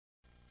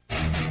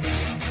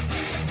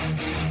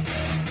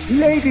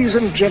Ladies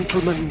and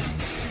gentlemen,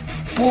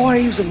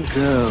 boys and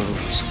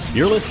girls.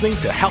 You're listening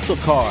to House of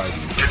Cards.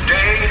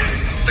 Today,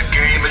 the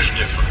game is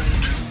different.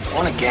 I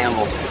want to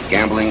gamble.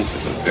 Gambling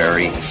is a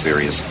very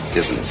serious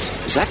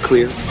business. Is that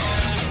clear?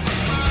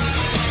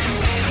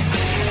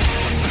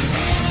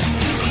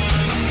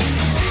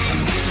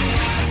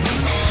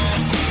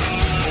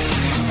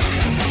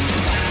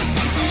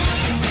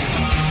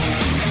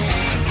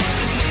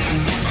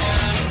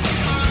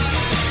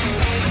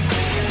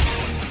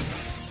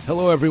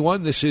 Hello,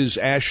 everyone. This is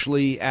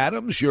Ashley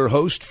Adams, your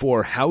host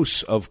for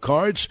House of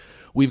Cards.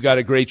 We've got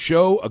a great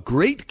show, a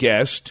great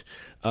guest,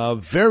 a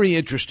very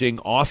interesting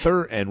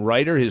author and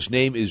writer. His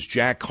name is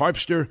Jack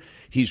Harpster.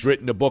 He's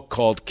written a book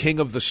called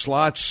King of the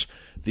Slots,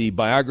 the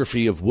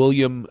biography of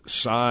William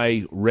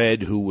Sy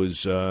Red, who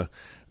was a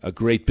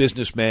great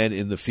businessman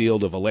in the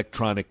field of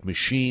electronic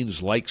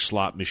machines like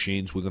slot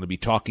machines. We're going to be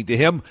talking to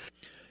him.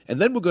 And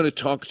then we're going to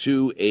talk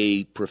to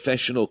a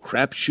professional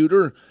crap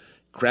shooter,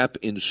 crap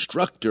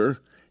instructor,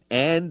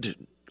 and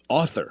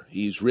author.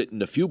 He's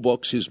written a few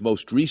books. His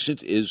most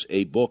recent is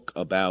a book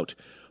about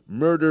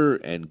murder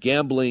and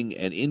gambling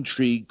and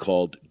intrigue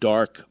called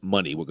Dark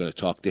Money. We're going to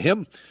talk to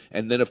him.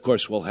 And then, of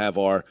course, we'll have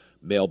our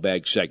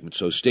mailbag segment.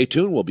 So stay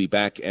tuned. We'll be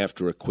back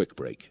after a quick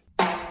break.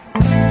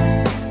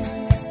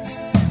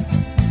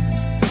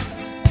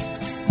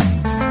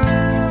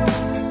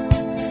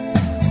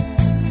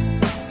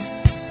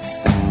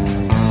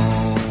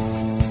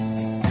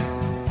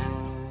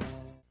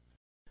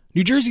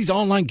 New Jersey's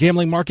online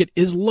gambling market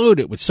is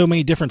loaded with so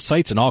many different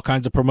sites and all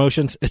kinds of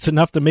promotions, it's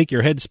enough to make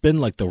your head spin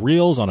like the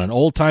reels on an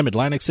old-time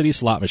Atlantic City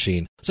slot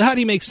machine. So how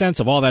do you make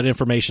sense of all that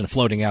information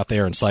floating out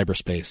there in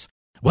cyberspace?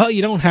 Well,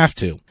 you don't have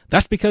to.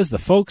 That's because the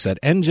folks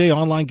at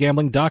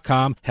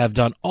NJOnlineGambling.com have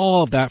done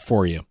all of that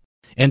for you.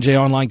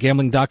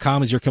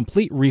 NJOnlineGambling.com is your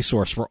complete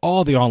resource for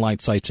all the online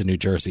sites in New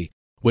Jersey.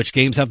 Which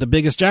games have the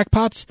biggest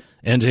jackpots?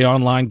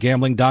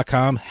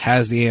 NJOnlineGambling.com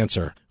has the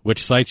answer.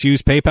 Which sites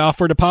use PayPal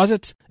for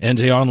deposits?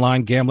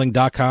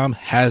 NJOnlineGambling.com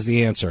has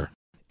the answer.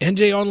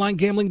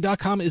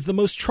 NJOnlineGambling.com is the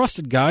most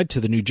trusted guide to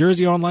the New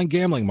Jersey online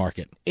gambling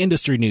market.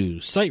 Industry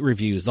news, site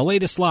reviews, the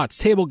latest slots,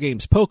 table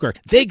games, poker,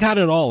 they got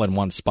it all in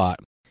one spot.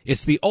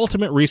 It's the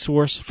ultimate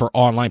resource for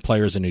online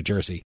players in New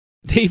Jersey.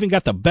 They even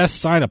got the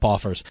best sign-up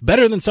offers,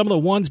 better than some of the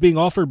ones being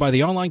offered by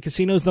the online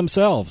casinos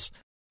themselves.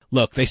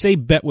 Look, they say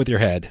bet with your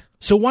head.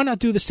 So why not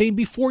do the same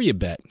before you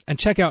bet and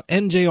check out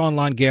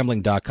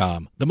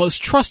NJOnlineGambling.com, the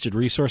most trusted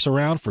resource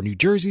around for New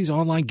Jersey's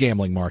online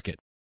gambling market.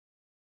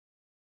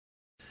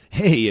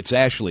 Hey, it's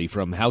Ashley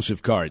from House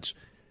of Cards.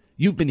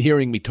 You've been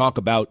hearing me talk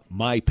about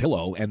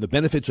MyPillow and the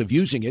benefits of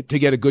using it to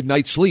get a good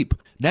night's sleep.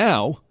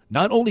 Now,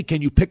 not only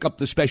can you pick up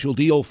the special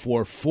deal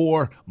for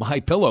 4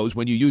 MyPillows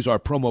when you use our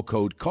promo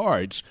code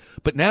CARDS,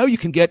 but now you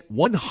can get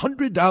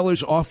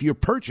 $100 off your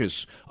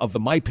purchase of the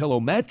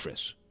MyPillow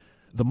mattress.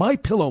 The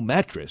MyPillow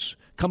mattress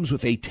comes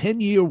with a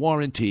 10-year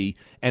warranty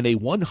and a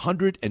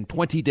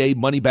 120-day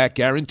money-back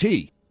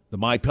guarantee. The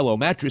MyPillow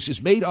mattress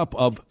is made up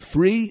of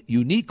 3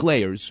 unique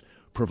layers,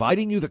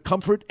 providing you the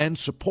comfort and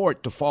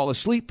support to fall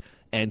asleep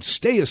and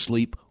stay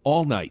asleep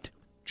all night.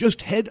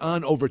 Just head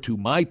on over to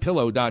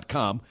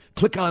MyPillow.com,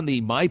 click on the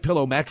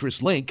MyPillow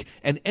mattress link,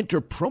 and enter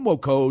promo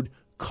code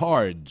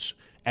CARDS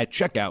at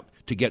checkout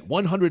to get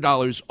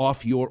 $100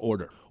 off your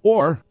order.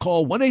 Or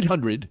call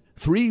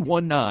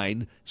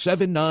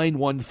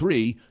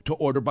 1-800-319-7913 to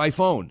order by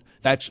phone.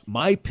 That's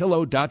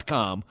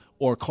MyPillow.com,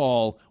 or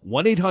call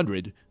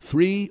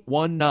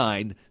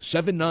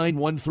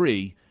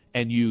 1-800-319-7913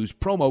 and use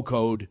promo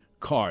code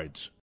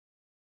CARDS.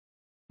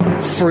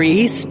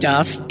 Free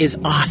stuff is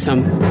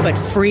awesome, but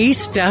free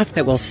stuff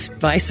that will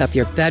spice up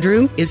your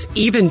bedroom is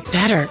even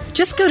better.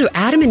 Just go to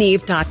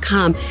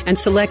adamandeve.com and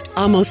select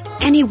almost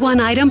any one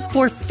item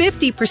for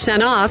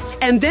 50% off,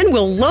 and then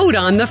we'll load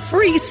on the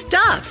free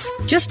stuff.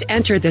 Just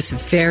enter this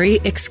very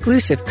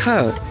exclusive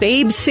code,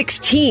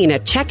 BABE16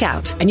 at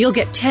checkout, and you'll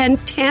get 10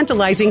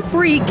 tantalizing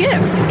free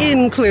gifts,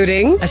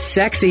 including a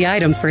sexy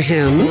item for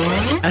him,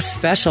 a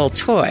special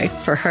toy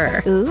for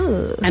her,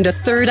 and a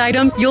third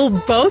item you'll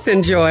both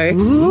enjoy.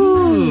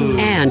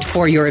 And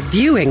for your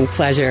viewing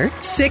pleasure,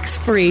 6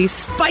 free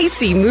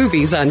spicy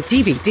movies on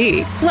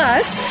DVD.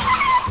 Plus,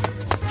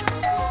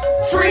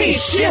 free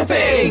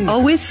shipping!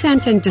 Always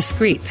sent in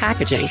discreet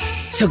packaging.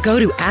 So go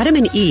to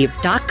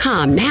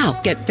adamandeve.com now.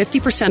 Get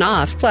 50%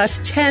 off plus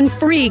 10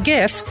 free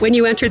gifts when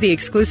you enter the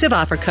exclusive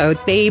offer code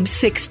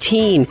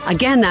BABE16.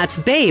 Again, that's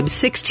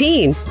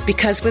BABE16.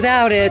 Because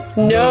without it,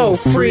 no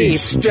free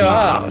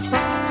stuff.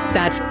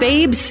 That's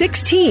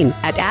BABE16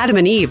 at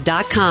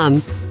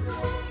adamandeve.com.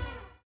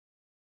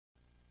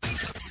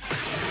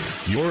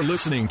 You're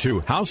listening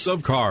to House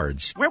of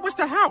Cards. Where was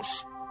the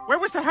house? Where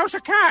was the House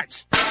of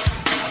Cards?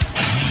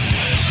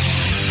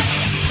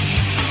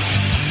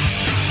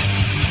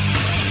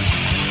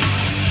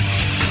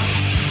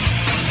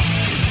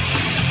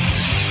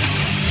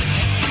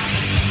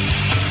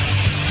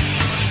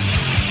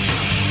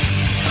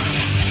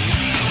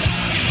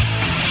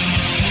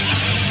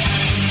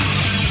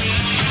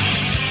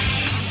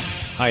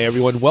 Hi,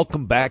 everyone.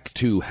 Welcome back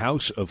to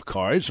House of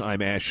Cards.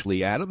 I'm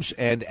Ashley Adams,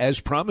 and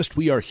as promised,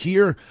 we are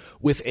here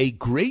with a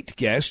great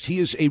guest. He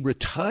is a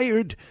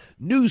retired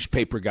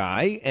newspaper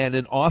guy and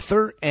an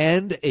author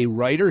and a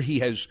writer. He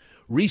has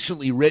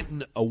recently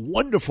written a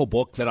wonderful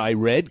book that I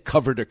read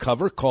cover to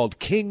cover called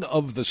King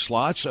of the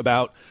Slots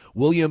about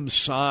William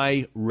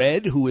Cy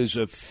Redd, who is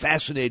a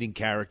fascinating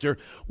character.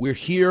 We're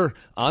here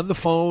on the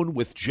phone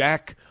with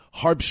Jack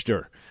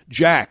Harpster.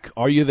 Jack,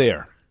 are you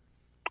there?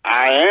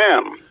 I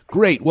am.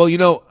 Great. Well,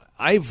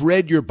 I've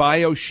read your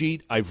bio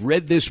sheet. I've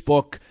read this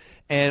book,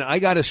 and I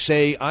got to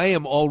say, I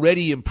am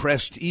already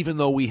impressed, even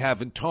though we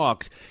haven't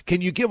talked.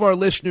 Can you give our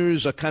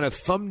listeners a kind of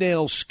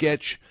thumbnail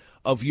sketch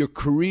of your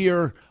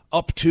career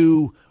up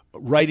to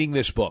writing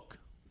this book?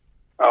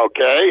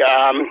 Okay.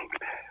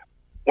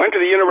 Went to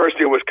the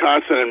University of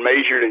Wisconsin and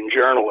majored in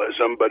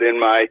journalism, but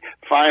in my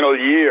final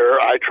year,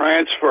 I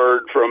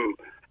transferred from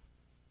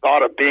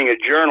thought of being a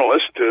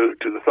journalist to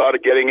the thought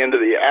of getting into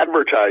the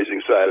advertising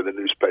side of the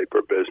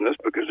newspaper business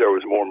because there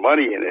was more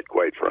money in it,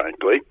 quite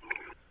frankly.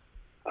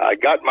 I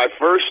got my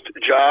first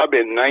job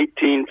in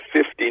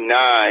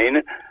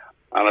 1959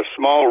 on a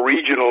small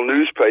regional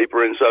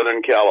newspaper in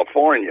Southern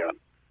California.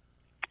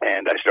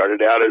 And I started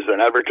out as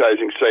an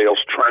advertising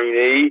sales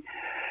trainee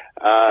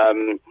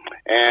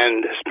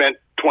and spent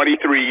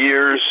 23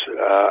 years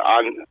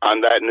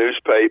on that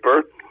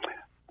newspaper.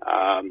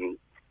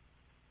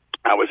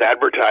 I was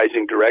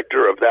advertising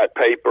director of that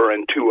paper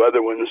and two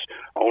other ones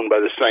owned by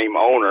the same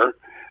owner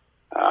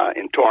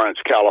in Torrance,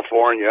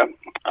 California.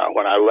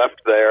 When I left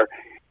there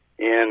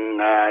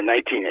in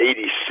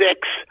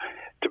 1986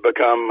 to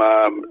become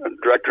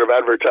director of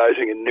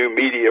advertising and new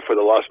media for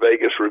the Las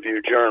Vegas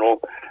Review-Journal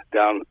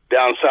down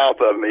south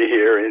of me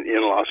here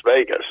in Las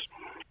Vegas.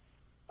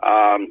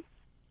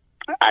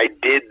 I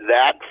did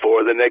that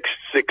for the next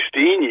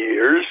 16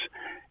 years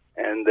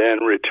and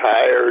then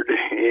retired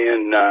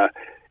in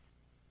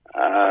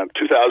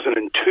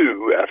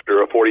 2002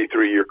 after a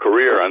 43-year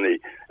career on the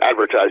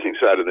advertising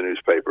side of the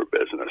newspaper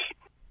business.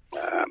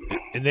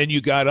 And then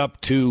you got up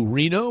to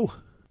Reno?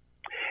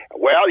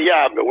 Well,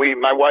 yeah, but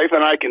my wife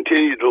and I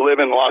continued to live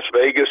in Las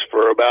Vegas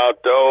for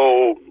about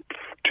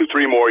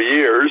 2-3 more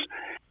years,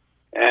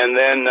 and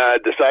then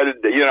decided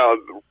that,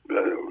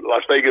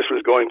 Las Vegas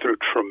was going through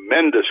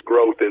tremendous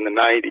growth in the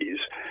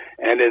 90s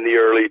and in the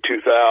early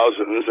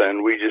 2000s,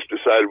 and we just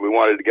decided we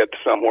wanted to get to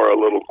somewhere a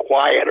little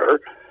quieter.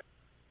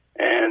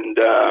 And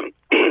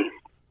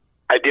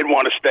I did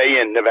want to stay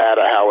in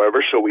Nevada,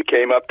 however, so we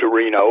came up to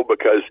Reno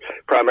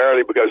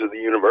primarily because of the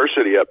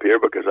university up here,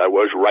 because I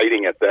was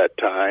writing at that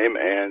time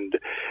and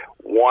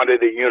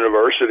wanted a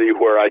university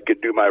where I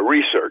could do my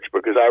research,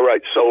 because I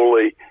write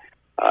solely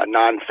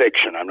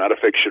nonfiction. I'm not a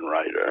fiction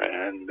writer,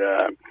 and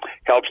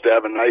helps to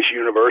have a nice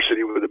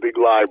university with a big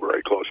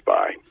library close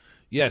by.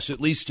 Yes,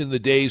 at least in the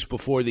days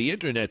before the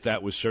Internet,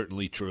 that was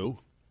certainly true.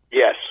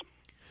 Yes.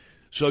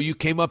 So you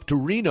came up to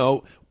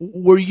Reno.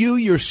 Were you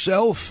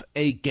yourself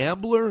a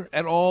gambler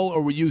at all,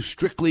 or were you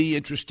strictly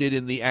interested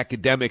in the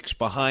academics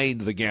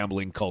behind the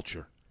gambling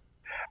culture?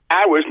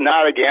 I was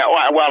not a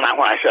gambler. Well, not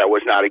when I say I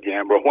was not a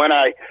gambler. When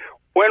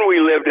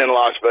we lived in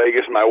Las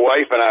Vegas, my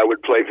wife and I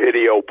would play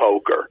video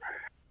poker,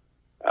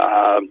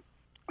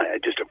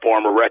 just a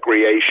form of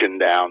recreation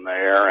down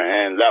there,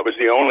 and that was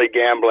the only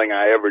gambling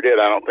I ever did.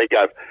 I don't think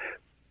I've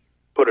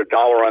put $1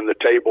 on the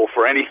table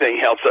for anything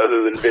else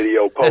other than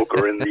video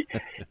poker in the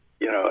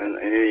in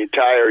the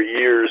entire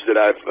years that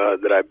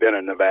I've been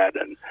in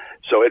Nevada. And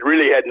so it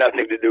really had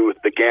nothing to do with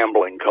the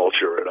gambling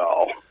culture at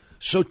all.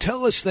 So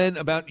tell us then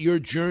about your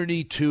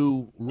journey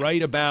to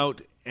write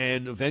about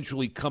and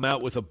eventually come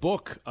out with a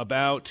book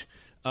about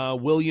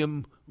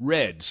William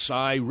Redd,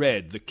 Cy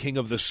Redd, the king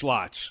of the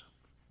slots.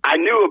 I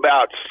knew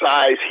about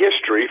Cy's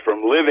history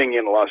from living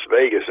in Las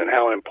Vegas and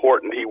how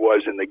important he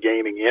was in the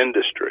gaming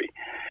industry.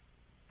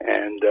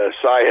 And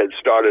Cy had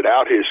started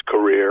out his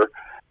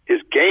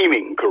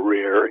gaming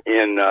career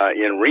in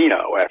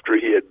Reno after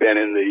he had been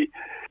in the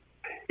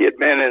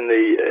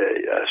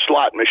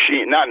slot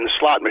machine, not in the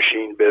slot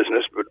machine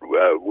business, but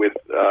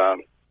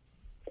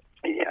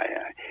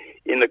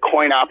in the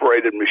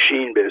coin-operated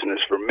machine business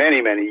for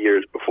many, many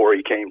years before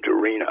he came to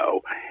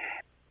Reno,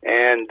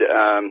 and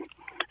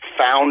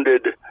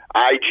founded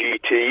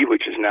IGT,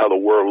 which is now the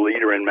world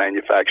leader in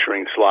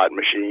manufacturing slot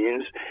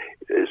machines,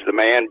 is the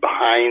man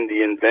behind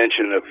the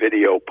invention of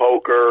video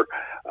poker,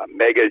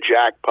 mega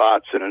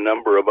jackpots, and a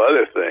number of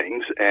other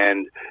things.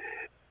 And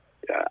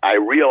I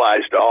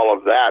realized all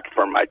of that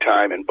from my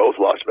time in both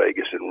Las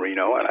Vegas and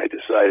Reno, and I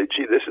decided,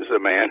 gee, this is a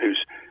man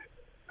whose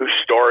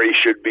story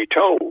should be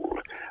told.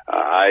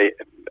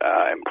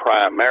 I'm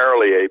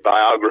primarily a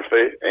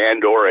biography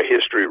and or a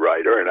history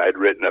writer, and I'd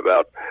written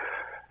about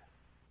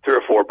 3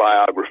 or 4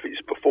 biographies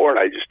before, and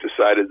I just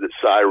decided that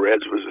Cy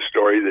Redd's was a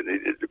story that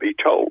needed to be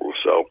told.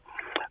 So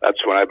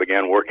that's when I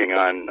began working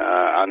on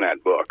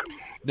that book.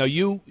 Now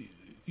you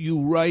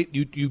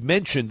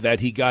mentioned that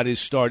he got his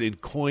start in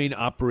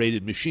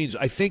coin-operated machines.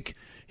 I think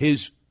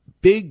his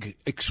big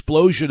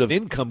explosion of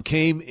income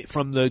came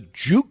from the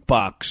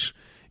jukebox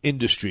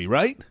industry,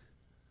 right?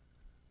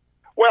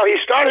 Well, he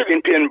started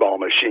in pinball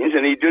machines,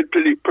 and he did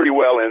pretty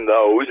well in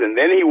those, and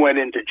then he went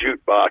into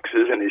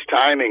jukeboxes, and his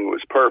timing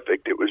was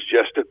perfect. It was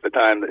just at the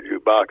time that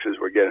jukeboxes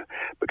were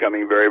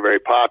becoming very, very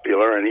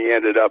popular, and he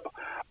ended up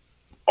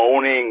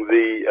owning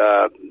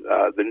the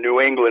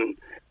New England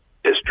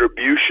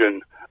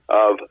distribution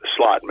of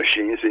slot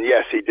machines, and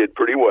yes, he did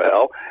pretty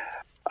well.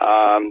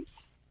 And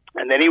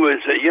then he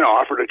was,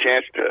 offered a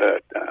chance to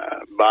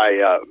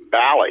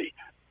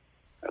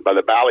by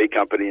the Bally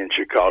Company in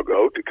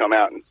Chicago to come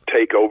out and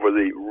take over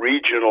the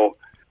regional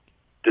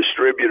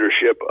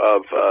distributorship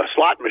of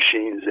slot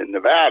machines in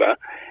Nevada,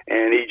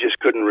 and he just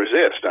couldn't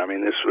resist. I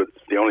mean, this was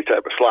the only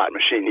type of slot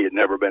machine he had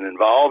never been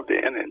involved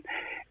in, and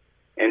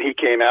he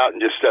came out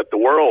and just set the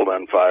world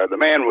on fire. The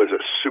man was a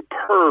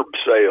superb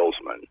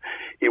salesman.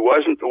 He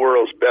wasn't the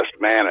world's best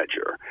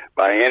manager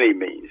by any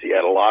means. He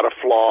had a lot of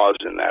flaws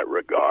in that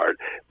regard,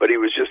 but he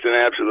was just an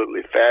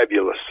absolutely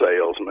fabulous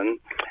salesman.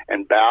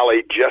 And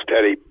Bally just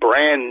had a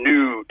brand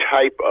new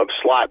type of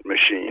slot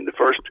machine, the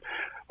first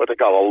what they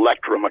call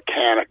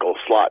electromechanical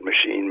slot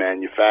machine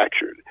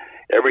manufactured.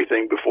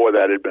 Everything before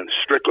that had been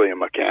strictly a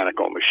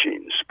mechanical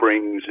machine.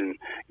 Springs and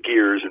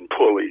gears and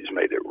pulleys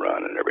made it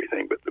run and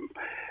everything. But the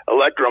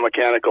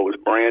electromechanical was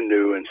brand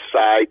new, and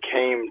Cy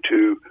came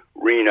to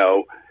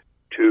Reno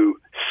to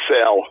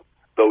sell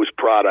those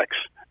products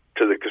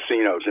to the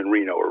casinos in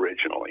Reno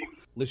originally.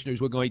 Listeners,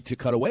 we're going to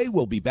cut away.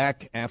 We'll be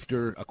back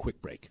after a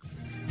quick break.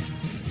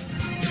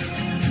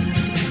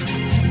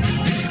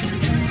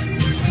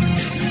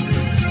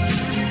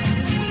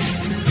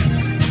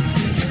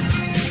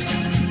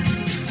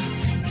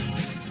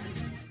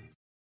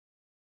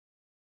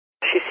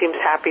 She seems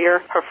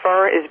happier. Her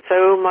fur is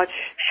so much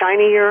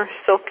shinier,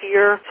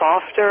 silkier,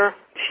 softer.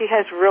 She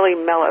has really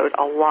mellowed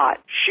a lot.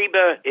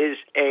 Sheba is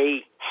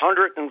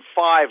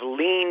 105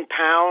 lean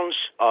pounds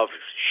of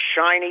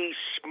shiny,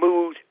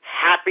 smooth,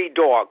 happy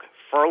dog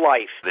for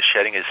life. The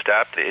shedding has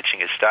stopped. The itching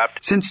has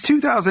stopped. Since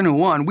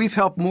 2001, we've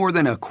helped more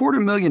than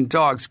 250,000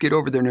 dogs get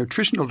over their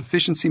nutritional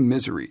deficiency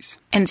miseries.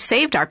 And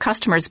saved our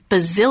customers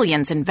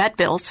bazillions in vet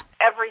bills.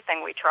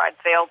 Everything we tried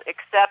failed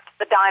except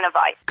the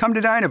Dinovite. Come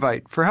to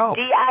Dinovite for help.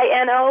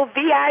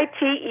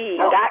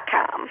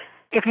 DINOVITE.com.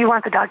 If you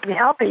want the dog to be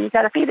healthy, you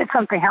got to feed it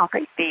something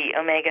healthy. The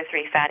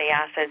omega-3 fatty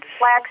acids.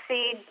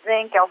 Flaxseed,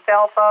 zinc,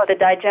 alfalfa. The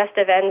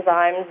digestive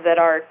enzymes that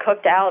are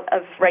cooked out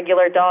of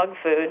regular dog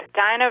food.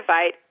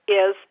 Dinovite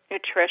is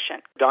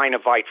nutrition.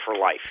 Dinovite for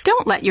life.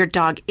 Don't let your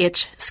dog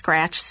itch,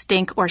 scratch,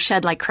 stink, or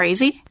shed like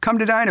crazy. Come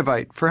to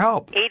Dinovite for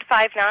help.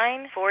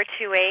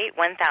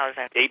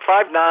 859-428-1000.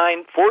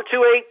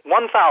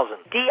 859-428-1000.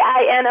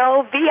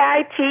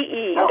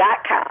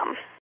 DINOVITE.com.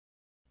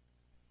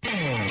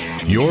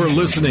 You're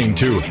listening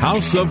to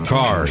House of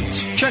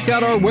Cards. Check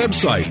out our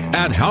website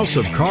at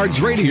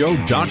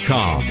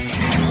houseofcardsradio.com.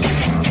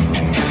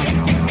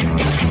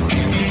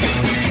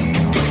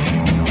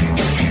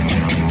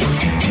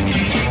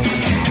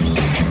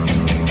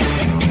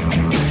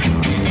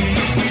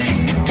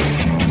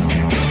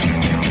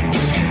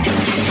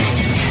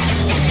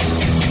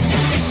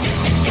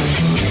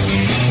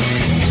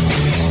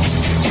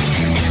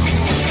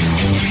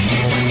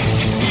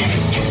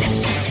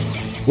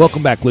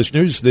 Welcome back,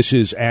 listeners. This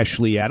is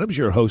Ashley Adams,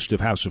 your host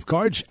of House of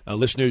Cards.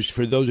 Listeners,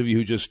 for those of you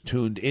who just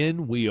tuned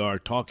in, we are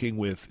talking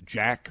with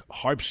Jack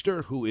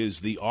Harpster, who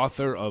is the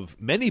author of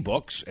many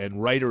books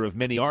and writer of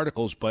many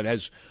articles, but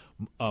has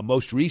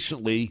most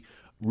recently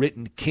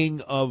written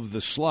King of the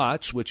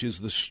Slots, which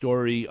is the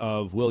story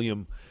of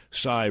William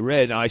Cy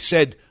Red. Now, I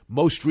said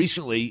most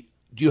recently.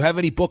 Do you have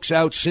any books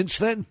out since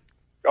then?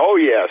 Oh,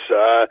 yes.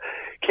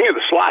 King of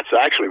the Slots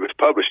actually was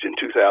published in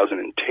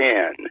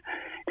 2010.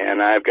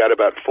 And I've got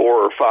about 4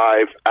 or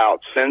 5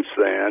 out since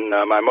then.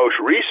 My most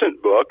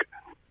recent book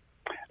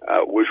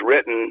was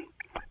written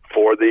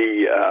for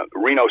the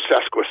Reno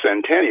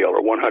Sesquicentennial, or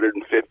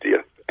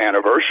 150th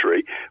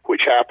anniversary,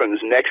 which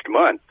happens next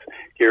month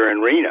here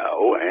in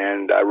Reno.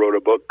 And I wrote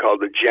a book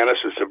called The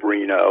Genesis of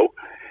Reno,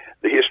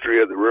 The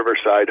History of the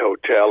Riverside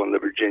Hotel and the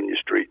Virginia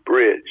Street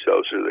Bridge.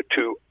 Those are the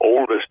 2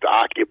 oldest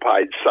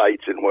occupied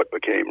sites in what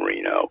became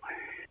Reno.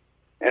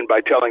 And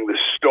by telling the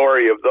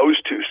story of those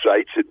 2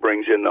 sites, it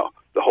brings in the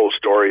whole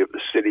story of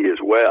the city as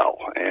well.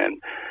 And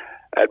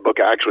that book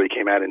actually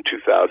came out in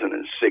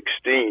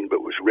 2016,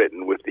 but was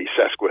written with the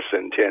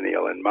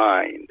Sesquicentennial in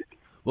mind.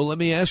 Well, let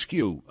me ask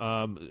you,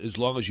 as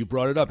long as you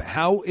brought it up,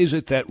 how is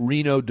it that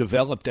Reno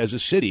developed as a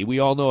city? We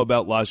all know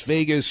about Las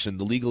Vegas and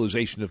the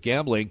legalization of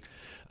gambling.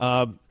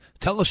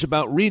 Tell us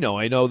about Reno.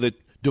 I know that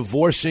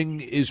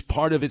divorcing is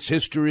part of its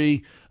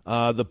history,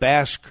 the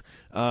Basque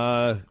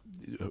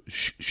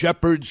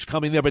shepherds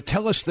coming there, but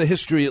tell us the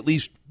history at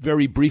least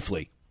very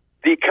briefly.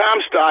 The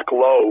Comstock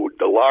Lode,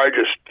 the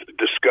largest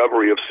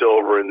discovery of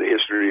silver in the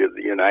history of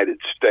the United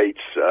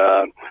States,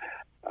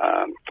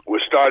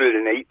 was started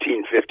in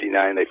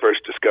 1859. They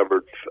first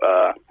discovered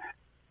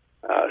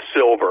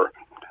silver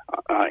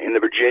in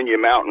the Virginia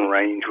mountain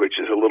range, which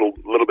is a little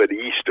bit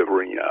east of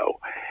Reno.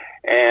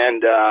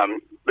 And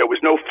there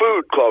was no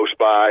food close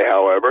by,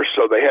 however,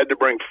 so they had to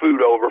bring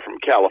food over from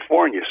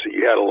California. So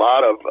you had a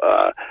lot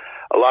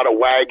a lot of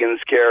wagons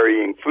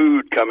carrying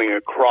food coming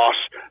across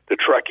the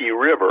Truckee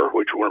River,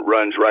 which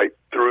runs right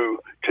through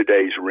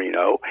today's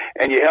Reno.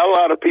 And you had a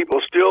lot of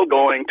people still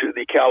going to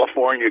the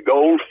California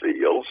gold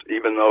fields,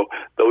 even though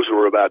those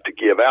were about to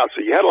give out.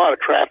 So you had a lot of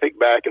traffic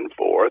back and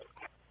forth.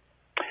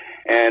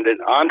 And an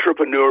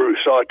entrepreneur who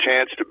saw a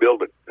chance to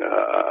build a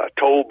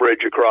toll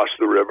bridge across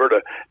the river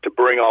to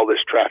bring all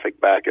this traffic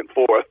back and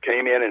forth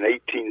came in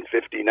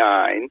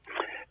 1859,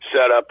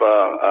 set up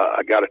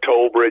got a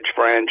toll bridge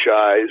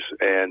franchise,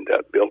 and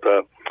built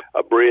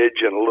a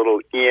bridge and a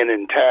little inn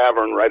and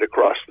tavern right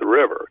across the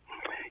river.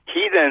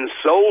 He then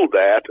sold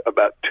that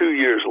about 2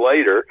 years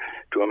later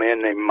to a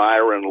man named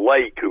Myron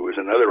Lake, who was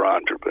another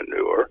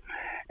entrepreneur.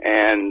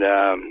 And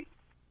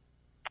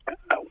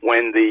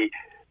when the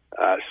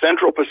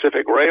Central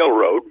Pacific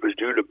Railroad was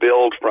due to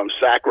build from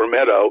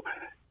Sacramento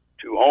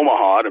to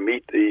Omaha to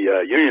meet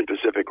the Union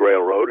Pacific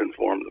Railroad and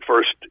form the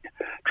first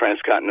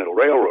transcontinental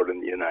railroad in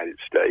the United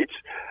States,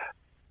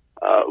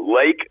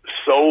 Lake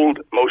sold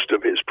most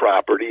of his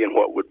property in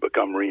what would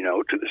become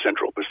Reno to the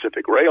Central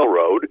Pacific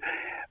Railroad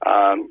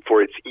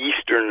for its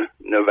eastern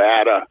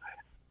Nevada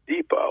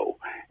depot,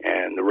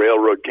 and the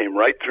railroad came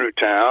right through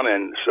town,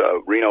 and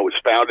so Reno was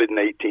founded in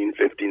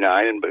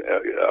 1859 and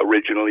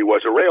originally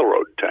was a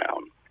railroad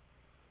town.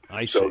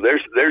 I see. So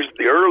there's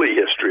the early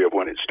history of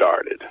when it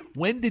started.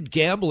 When did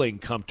gambling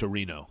come to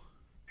Reno?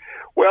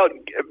 Well,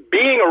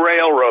 being a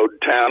railroad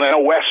town and a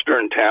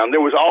western town,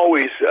 there was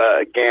always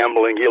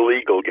gambling,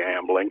 illegal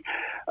gambling.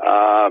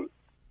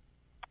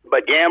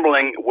 But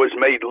gambling was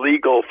made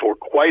legal for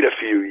quite a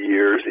few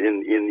years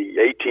in the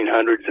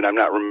 1800s, and I'm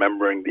not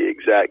remembering the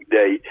exact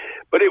date,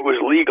 but it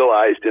was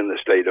legalized in the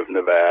state of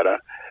Nevada.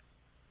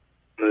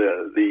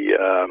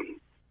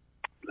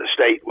 The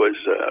state was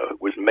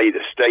made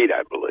a state,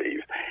 I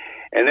believe.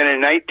 And then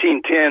in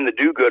 1910, the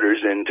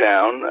do-gooders in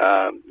town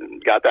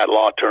got that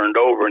law turned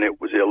over, and it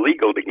was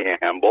illegal to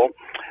gamble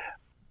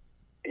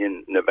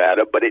in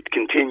Nevada, but it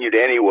continued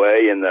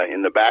anyway in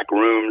the back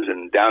rooms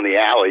and down the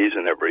alleys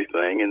and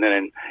everything. And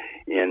then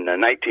in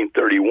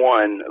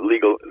 1931,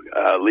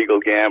 legal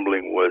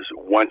gambling was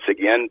once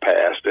again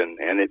passed,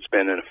 and it's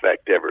been in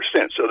effect ever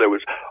since. So there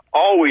was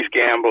always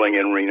gambling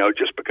in Reno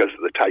just because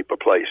of the type of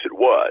place it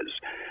was.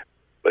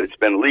 But it's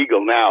been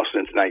legal now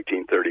since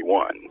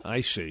 1931. I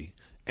see.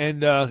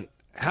 And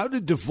how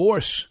did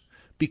divorce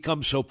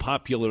become so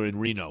popular in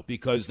Reno?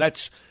 Because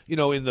that's, in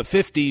the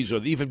 50s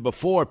or even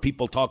before,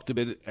 people talked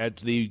about it as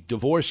the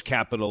divorce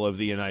capital of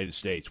the United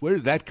States. Where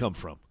did that come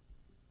from?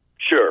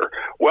 Sure.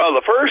 Well,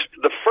 the first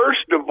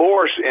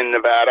divorce in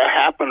Nevada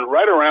happened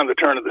right around the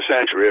turn of the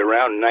century,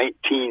 around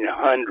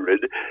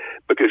 1900,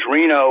 because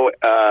Reno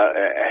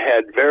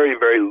had very,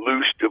 very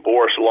loose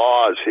divorce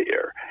laws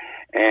here.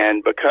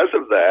 And because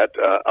of that,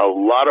 a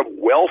lot of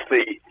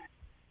wealthy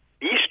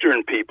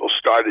Eastern people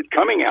started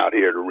coming out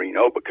here to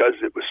Reno because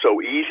it was so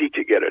easy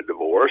to get a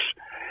divorce.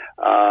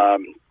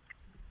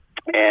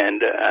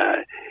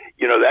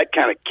 That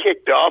kind of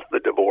kicked off the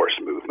divorce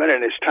movement.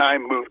 And as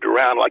time moved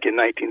around, like in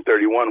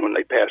 1931 when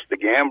they passed the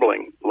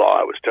gambling law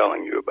I was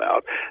telling you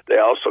about, they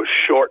also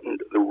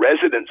shortened the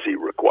residency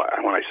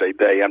requirement. When I say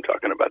they, I'm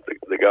talking about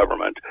the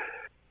government.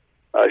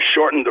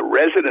 Shortened the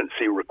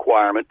residency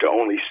requirement to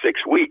only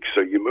 6 weeks.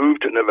 So you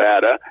moved to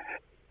Nevada,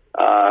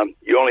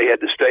 you only had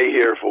to stay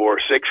here for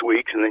 6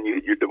 weeks, and then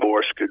your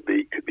divorce could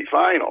be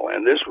final.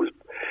 And this was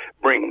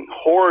bringing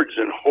hordes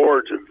and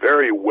hordes of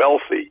very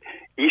wealthy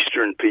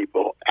Eastern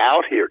people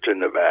out here to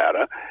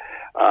Nevada,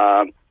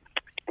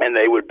 and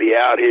they would be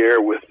out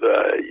here with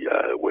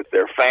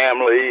their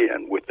family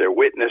and with their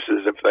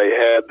witnesses if they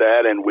had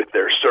that, and with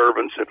their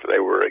servants if they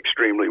were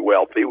extremely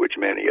wealthy, which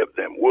many of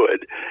them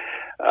would.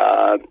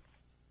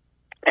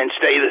 And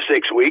stay the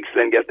 6 weeks,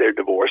 then get their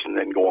divorce, and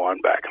then go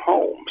on back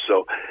home.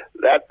 So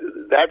that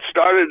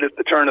started at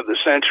the turn of the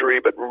century,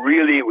 but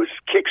really was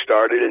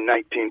kick-started in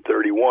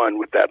 1931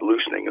 with that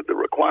loosening of the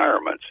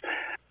requirements.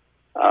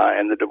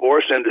 And the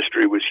divorce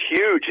industry was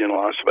huge in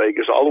Las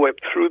Vegas all the way up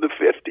through the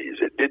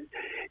 50s.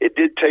 It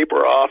did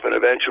taper off and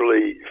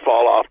eventually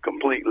fall off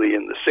completely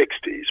in the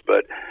 60s,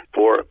 but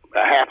for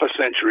a half a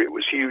century it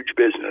was huge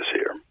business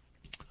here.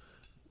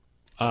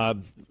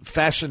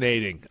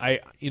 Fascinating. I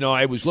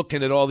was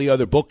looking at all the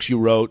other books you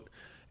wrote,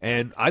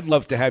 and I'd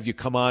love to have you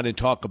come on and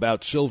talk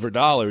about silver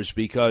dollars,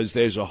 because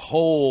there's a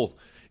whole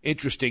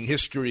interesting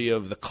history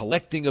of the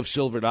collecting of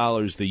silver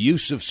dollars, the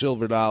use of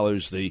silver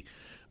dollars,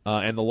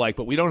 and the like.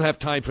 But we don't have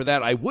time for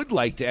that. I would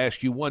like to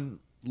ask you one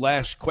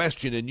last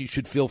question, and you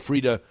should feel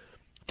free to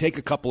take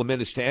a couple of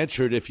minutes to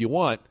answer it if you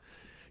want.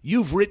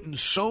 You've written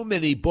so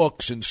many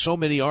books and so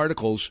many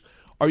articles.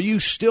 Are you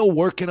still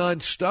working on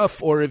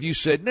stuff, or have you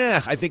said,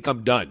 nah, I think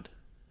I'm done?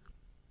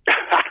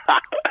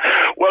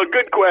 Well,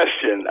 good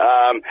question.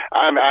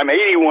 I'm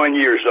 81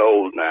 years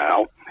old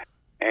now,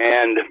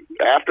 and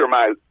after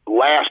my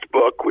last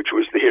book, which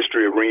was The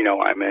History of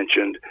Reno I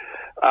mentioned,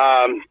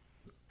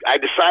 I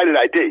decided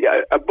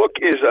a book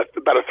is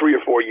about a 3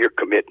 or 4 year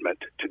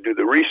commitment to do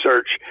the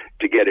research,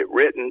 to get it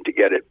written, to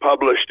get it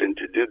published, and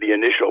to do the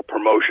initial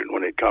promotion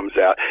when it comes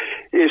out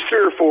is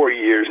 3 or 4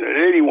 years. And at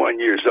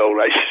 81 years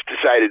old, I just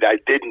decided I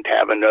didn't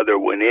have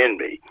another one in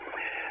me.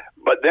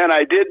 But then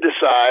I did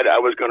decide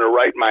I was going to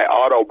write my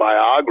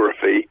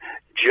autobiography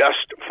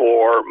just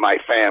for my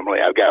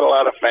family. I've got a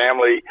lot of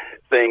family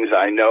things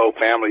I know,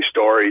 family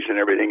stories and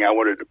everything I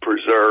wanted to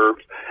preserve.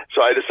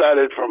 So I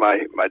decided for my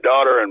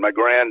daughter and my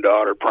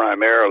granddaughter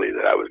primarily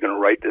that I was going to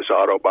write this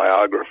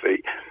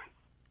autobiography.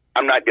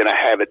 I'm not going to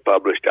have it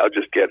published. I'll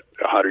just get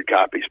 100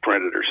 copies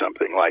printed or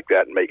something like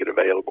that and make it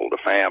available to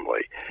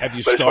family. Have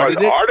you but started as far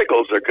as it?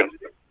 articles are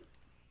concerned,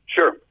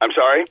 sure. I'm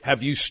sorry?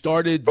 Have you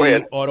started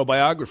the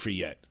autobiography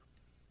yet?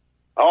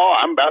 Oh,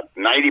 I'm about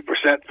 90%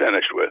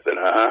 finished with it,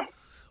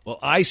 Well,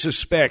 I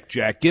suspect,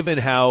 Jack, given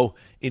how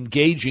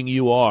engaging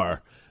you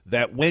are,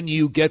 that when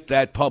you get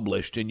that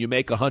published and you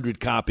make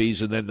 100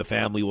 copies and then the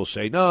family will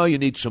say, no, you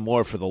need some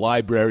more for the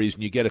libraries,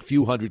 and you get a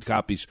few hundred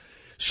copies,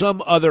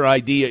 some other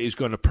idea is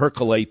going to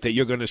percolate that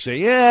you're going to say,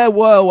 yeah,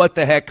 well, what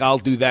the heck, I'll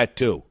do that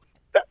too.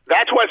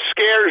 That's what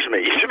scares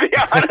me, to be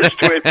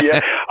honest with you.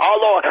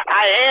 Although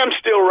I am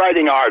still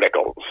writing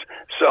articles.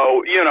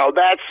 So,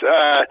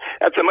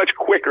 that's a much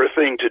quicker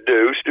thing to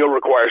do. Still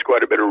requires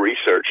quite a bit of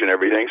research and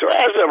everything. So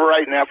as of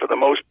right now, for the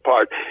most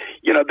part,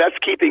 that's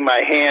keeping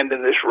my hand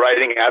in this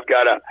writing. I've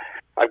got an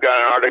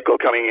article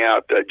coming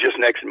out just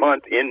next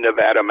month in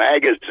Nevada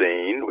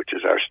Magazine, which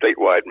is our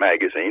statewide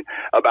magazine,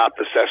 about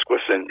the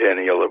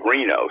sesquicentennial of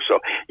Reno. So,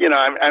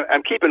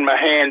 I'm keeping my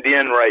hand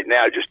in right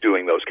now, just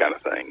doing those kind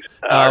of things.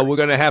 We're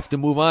going to have to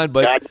move on,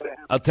 but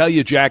I'll tell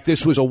you, Jack,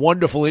 this was a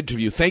wonderful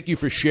interview. Thank you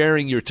for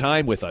sharing your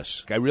time with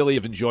us. I really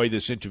have enjoyed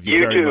this interview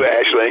very much. You too,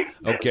 Ashley.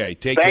 Okay,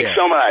 take care. Thanks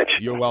so much.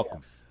 You're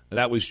welcome.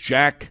 That was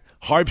Jack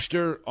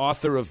Harpster,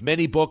 author of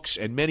many books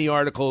and many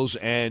articles,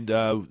 and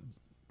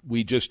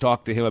we just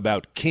talked to him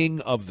about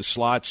King of the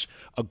Slots,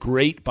 a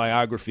great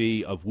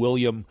biography of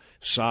William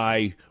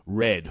Cy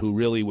Red, who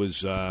really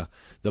was the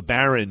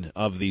baron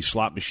of the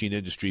slot machine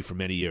industry for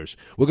many years.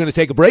 We're going to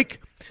take a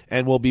break,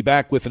 and we'll be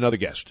back with another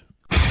guest.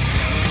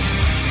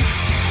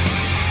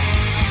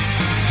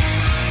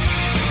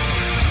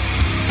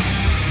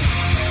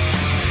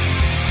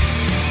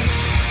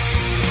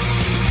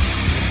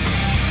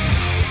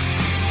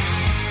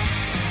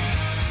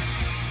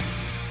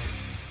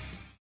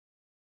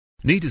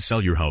 Need to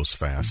sell your house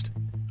fast?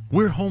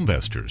 We're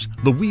Homevestors,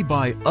 the we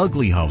buy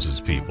ugly houses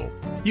people.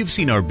 You've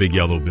seen our big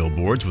yellow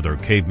billboards with our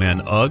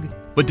caveman UGG,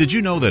 but did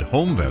you know that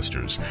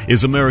Homevestors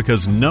is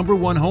America's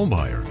 #1 home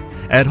buyer?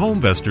 At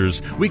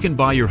Homevestors, we can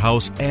buy your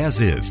house as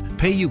is,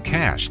 pay you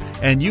cash,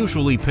 and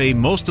usually pay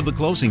most of the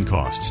closing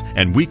costs,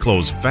 and we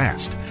close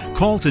fast.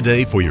 Call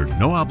today for your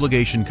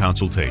no-obligation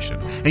consultation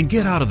and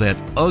get out of that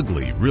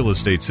ugly real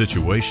estate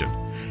situation.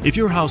 If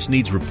your house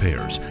needs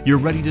repairs, you're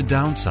ready to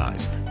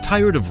downsize,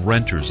 tired of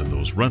renters and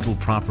those rental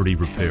property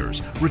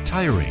repairs,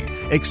 retiring,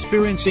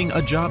 experiencing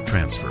a job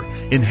transfer,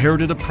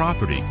 inherited a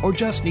property, or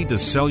just need to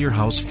sell your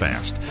house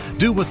fast,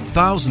 do what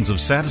thousands of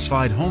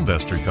satisfied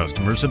Homevestor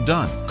customers have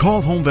done.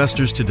 Call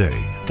Homevestors today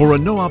for a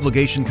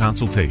no-obligation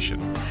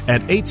consultation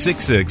at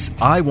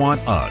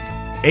 866-I-WANT-UGG.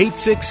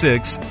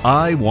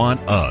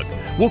 866-I-WANT-UGG.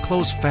 We'll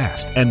close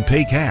fast and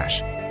pay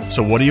cash.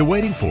 So what are you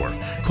waiting for?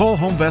 Call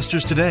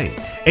Homevestors today.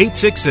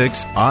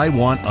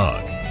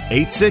 866-I-WANT-UGG.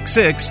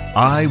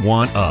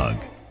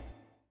 866-I-WANT-UGG.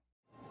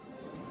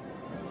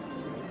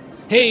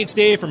 Hey, it's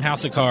Dave from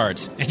House of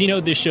Cards. And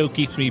this show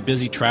keeps me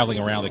busy traveling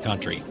around the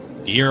country.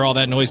 Do you hear all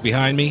that noise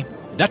behind me?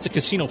 That's a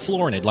casino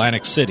floor in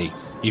Atlantic City.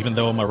 Even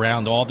though I'm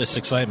around all this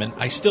excitement,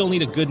 I still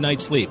need a good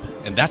night's sleep.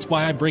 And that's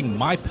why I bring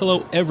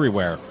MyPillow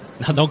everywhere.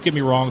 Now, don't get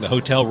me wrong, the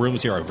hotel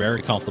rooms here are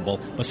very comfortable,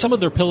 but some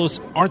of their pillows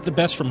aren't the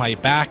best for my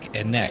back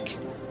and neck.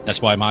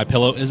 That's why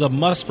MyPillow is a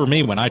must for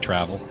me when I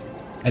travel.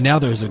 And now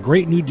there's a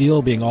great new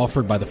deal being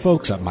offered by the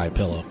folks at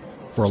MyPillow.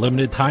 For a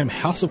limited time,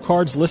 House of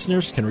Cards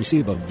listeners can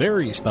receive a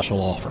very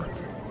special offer.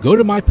 Go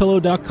to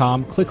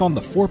MyPillow.com, click on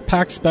the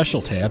 4-pack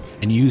special tab,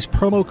 and use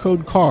promo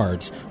code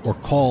CARDS or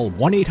call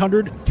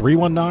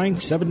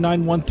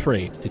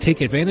 1-800-319-7913 to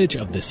take advantage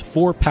of this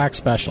 4-pack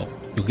special.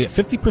 You'll get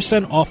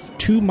 50% off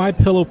 2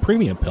 MyPillow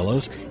premium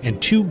pillows and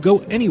 2 Go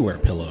Anywhere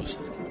pillows.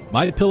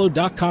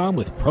 MyPillow.com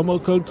with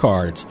promo code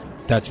CARDS.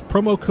 That's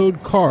promo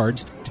code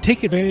CARDS to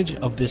take advantage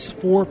of this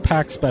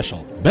 4-pack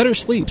special. Better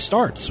sleep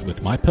starts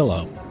with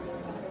MyPillow.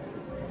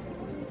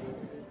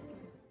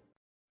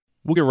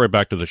 We'll get right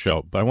back to the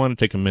show, but I want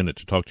to take a minute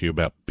to talk to you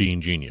about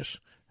Bean Genius.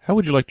 How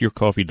would you like your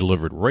coffee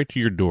delivered right to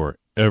your door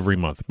every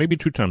month, maybe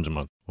 2 times a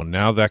month? Well,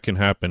 now that can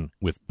happen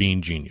with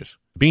Bean Genius.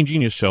 Bean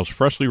Genius sells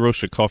freshly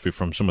roasted coffee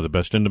from some of the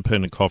best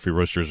independent coffee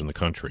roasters in the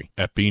country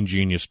at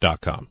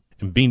BeanGenius.com.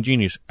 And Bean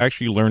Genius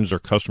actually learns their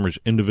customers'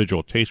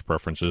 individual taste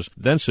preferences,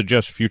 then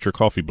suggests future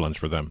coffee blends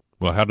for them.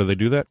 Well, how do they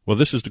do that? Well,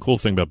 this is the cool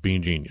thing about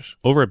Bean Genius.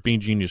 Over at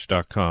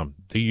BeanGenius.com,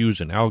 they use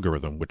an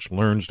algorithm which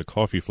learns the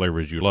coffee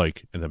flavors you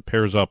like and then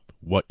pairs up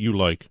what you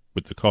like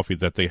with the coffee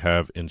that they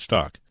have in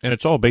stock. And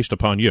it's all based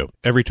upon you.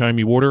 Every time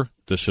you order,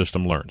 the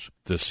system learns.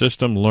 The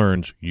system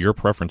learns your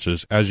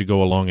preferences as you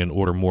go along and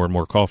order more and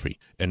more coffee.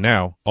 And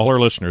now, all our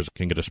listeners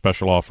can get a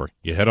special offer.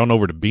 You head on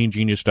over to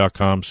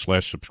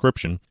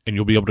BeanGenius.com/subscription, and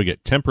you'll be able to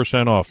get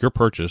 10% off your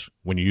purchase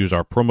when you use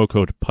our promo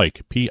code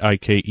PIKE,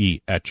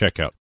 P-I-K-E, at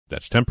checkout.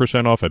 That's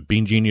 10% off at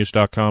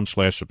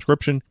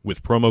BeanGenius.com/subscription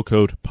with promo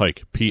code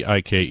PIKE,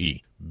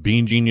 P-I-K-E.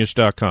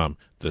 BeanGenius.com,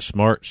 the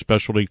smart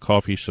specialty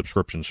coffee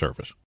subscription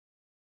service.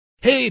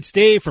 Hey, it's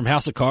Dave from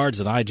House of Cards,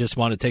 and I just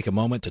want to take a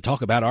moment to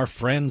talk about our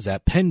friends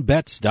at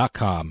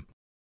PennBets.com.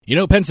 You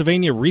know,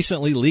 Pennsylvania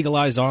recently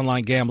legalized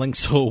online gambling,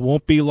 so it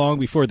won't be long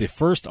before the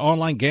first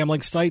online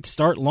gambling sites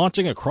start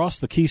launching across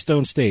the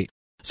Keystone State.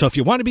 So if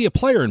you want to be a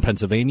player in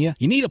Pennsylvania,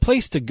 you need a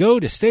place to go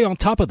to stay on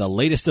top of the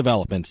latest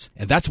developments,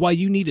 and that's why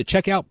you need to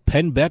check out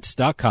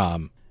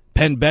PennBets.com.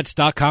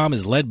 PennBets.com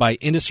is led by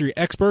industry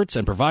experts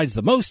and provides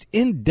the most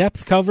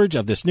in-depth coverage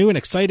of this new and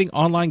exciting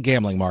online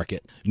gambling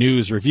market.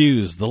 News,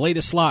 reviews, the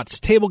latest slots,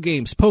 table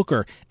games,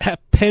 poker. At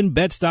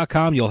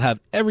PennBets.com, you'll have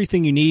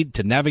everything you need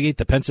to navigate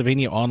the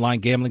Pennsylvania online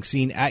gambling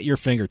scene at your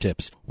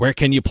fingertips. Where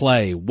can you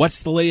play?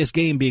 What's the latest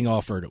game being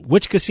offered?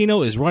 Which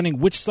casino is running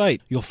which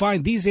site? You'll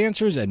find these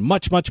answers and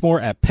much, much more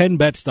at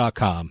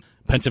PennBets.com.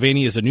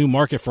 Pennsylvania is a new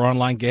market for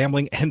online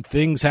gambling, and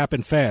things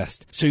happen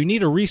fast. So you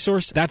need a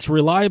resource that's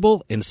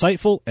reliable,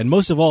 insightful, and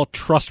most of all,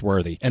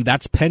 trustworthy. And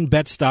that's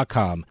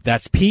PennBets.com.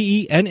 That's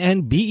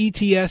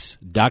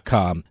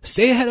PennBets.com.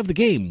 Stay ahead of the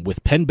game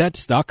with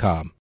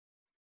PennBets.com.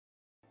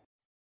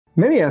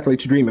 Many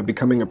athletes dream of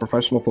becoming a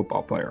professional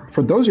football player.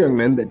 For those young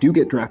men that do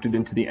get drafted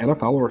into the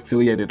NFL or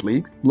affiliated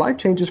leagues, life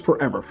changes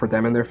forever for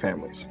them and their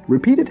families.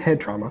 Repeated head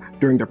trauma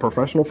during their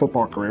professional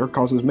football career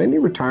causes many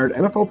retired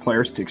NFL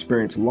players to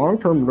experience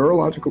long-term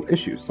neurological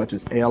issues such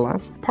as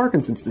ALS,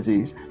 Parkinson's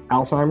disease,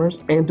 Alzheimer's,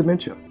 and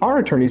dementia. Our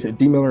attorneys at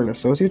D. Miller &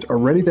 Associates are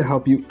ready to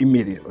help you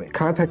immediately.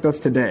 Contact us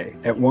today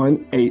at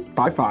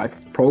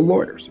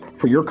 1-855-PRO-LAWYERS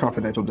for your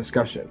confidential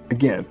discussion.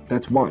 Again,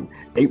 that's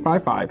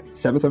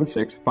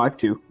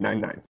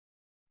 1-855-776-5299.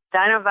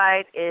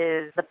 Dinovite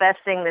is the best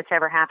thing that's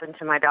ever happened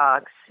to my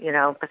dogs,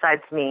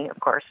 besides me, of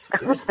course.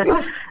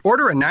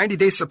 Order a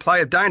 90-day supply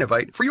of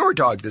Dinovite for your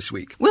dog this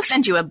week. We'll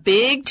send you a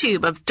big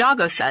tube of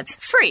Doggo Suds,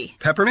 free.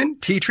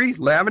 Peppermint, tea tree,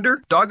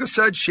 lavender, Doggo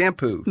Suds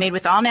shampoo. Made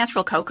with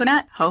all-natural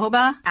coconut,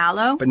 jojoba,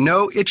 aloe. But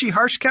no itchy,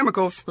 harsh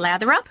chemicals.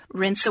 Lather up,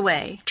 rinse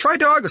away. Try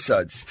Doggo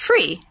Suds.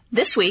 Free,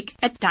 this week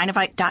at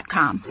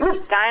Dinovite.com.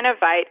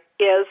 Dinovite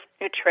is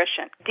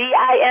nutrition.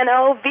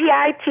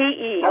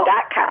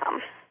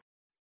 DINOVITE.com.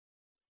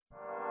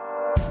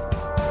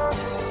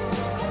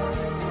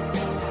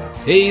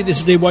 Hey, this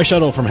is Dave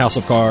Weishuttle from House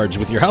of Cards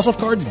with your House of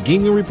Cards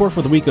gaming report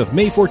for the week of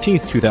May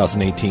 14th,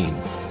 2018.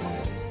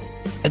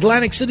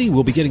 Atlantic City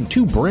will be getting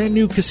 2 brand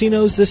new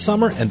casinos this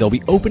summer, and they'll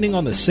be opening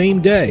on the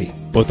same day.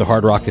 Both the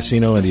Hard Rock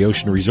Casino and the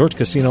Ocean Resorts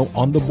Casino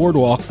on the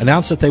Boardwalk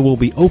announced that they will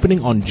be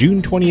opening on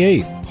June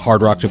 28th.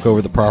 Hard Rock took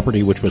over the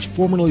property which was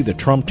formerly the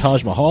Trump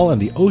Taj Mahal,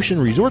 and the Ocean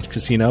Resorts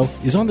Casino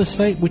is on the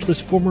site which was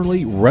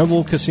formerly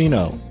Revel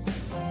Casino.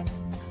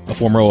 A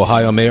former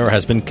Ohio mayor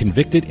has been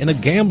convicted in a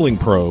gambling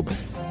probe.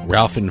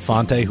 Ralph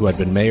Infante, who had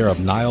been mayor of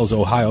Niles,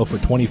 Ohio for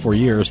 24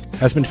 years,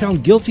 has been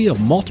found guilty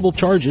of multiple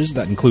charges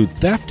that include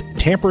theft,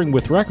 tampering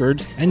with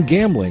records, and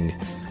gambling.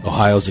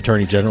 Ohio's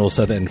Attorney General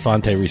said that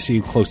Infante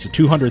received close to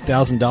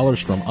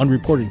 $200,000 from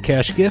unreported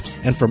cash gifts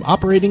and from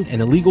operating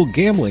an illegal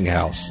gambling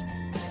house.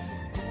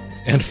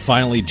 And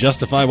finally,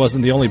 Justify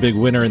wasn't the only big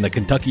winner in the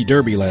Kentucky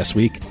Derby last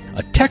week.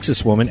 A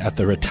Texas woman at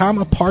the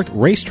Retama Park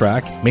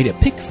racetrack made a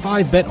pick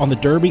 5 bet on the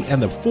Derby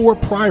and the 4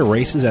 prior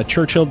races at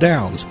Churchill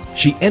Downs.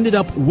 She ended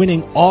up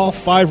winning all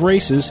 5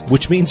 races,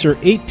 which means her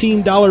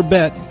 $18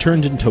 bet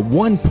turned into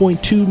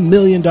 $1.2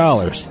 million.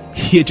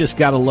 You just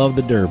gotta love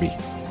the Derby.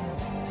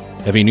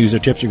 Have any news or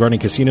tips regarding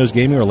casinos,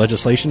 gaming, or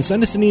legislation?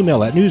 Send us an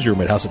email at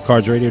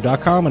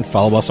newsroom@houseofcardsradio.com and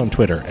follow us on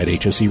Twitter at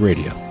HOC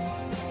Radio.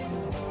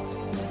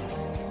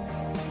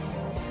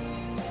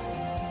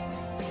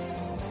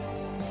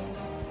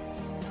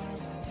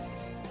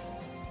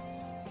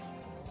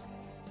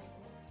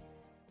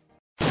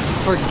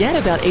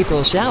 Forget about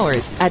April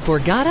showers. At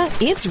Borgata,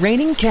 it's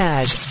raining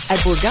cash. At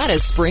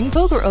Borgata's Spring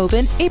Poker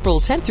Open,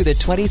 April 10th through the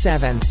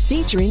 27th,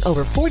 featuring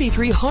over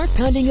 43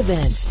 heart-pounding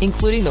events,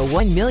 including the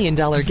 $1 million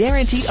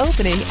guaranteed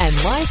opening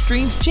and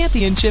live-streamed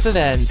championship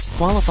events.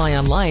 Qualify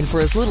online for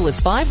as little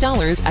as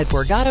 $5 at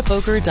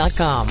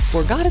BorgataPoker.com.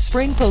 Borgata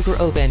Spring Poker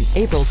Open,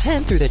 April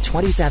 10th through the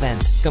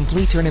 27th.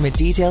 Complete tournament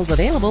details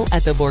available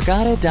at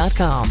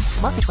theborgata.com.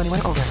 Must be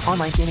 21 or older.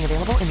 Online gaming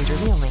available in New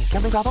Jersey only.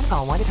 Gambling problem?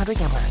 Call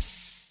 1-800-GAMBLER.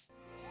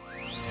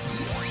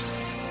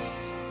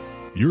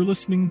 You're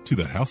listening to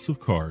the House of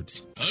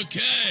Cards.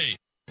 Okay,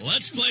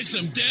 let's play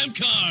some damn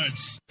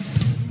cards.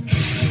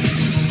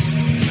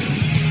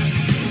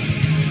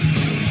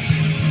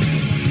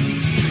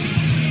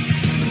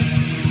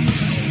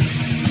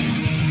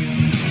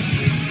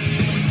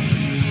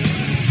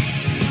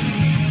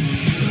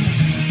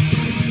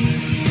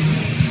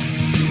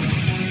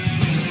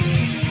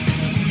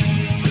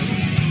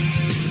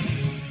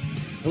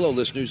 Hello,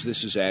 listeners.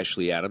 This is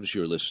Ashley Adams.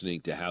 You're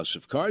listening to House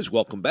of Cards.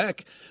 Welcome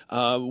back.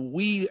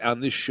 We, on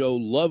this show,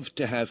 love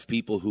to have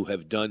people who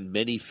have done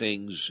many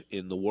things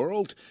in the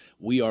world.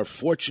 We are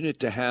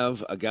fortunate to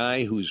have a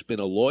guy who's been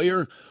a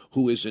lawyer,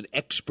 who is an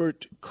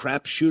expert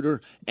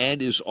crapshooter,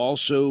 and is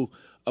also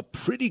a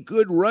pretty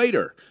good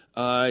writer.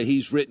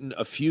 He's written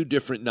a few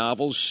different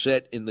novels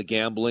set in the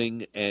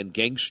gambling and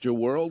gangster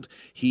world.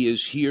 He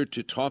is here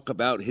to talk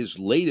about his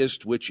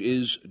latest, which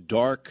is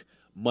Dark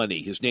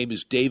Money. His name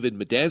is David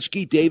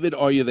Medansky. David,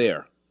 are you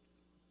there?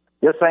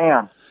 Yes, I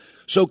am.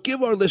 So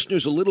give our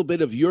listeners a little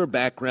bit of your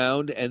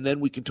background, and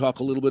then we can talk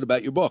a little bit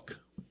about your book.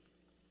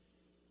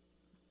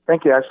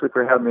 Thank you, Ashley,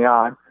 for having me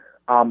on.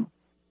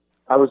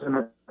 I was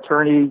an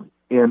attorney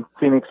in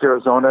Phoenix,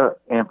 Arizona,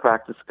 and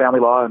practiced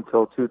family law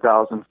until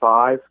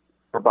 2005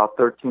 for about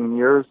 13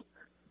 years.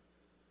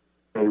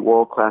 A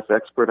world-class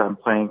expert on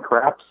playing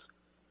craps.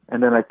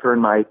 And then I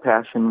turned my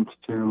passion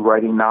to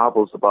writing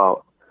novels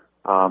about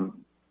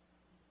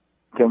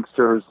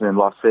gangsters in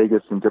Las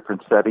Vegas in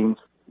different settings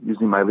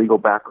using my legal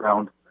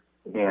background,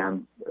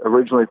 and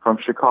originally from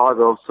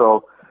Chicago,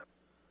 so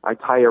I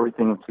tie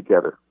everything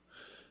together.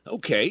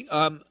 Okay.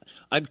 I'm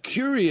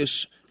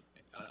curious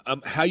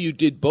how you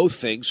did both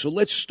things. So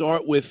let's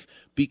start with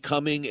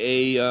becoming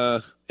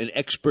an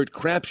expert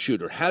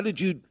crapshooter. How did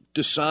you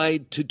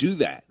decide to do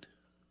that?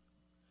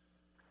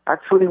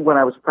 Actually, when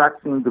I was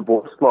practicing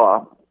divorce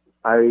law,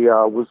 I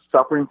was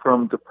suffering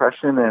from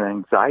depression and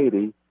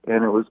anxiety,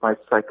 and it was my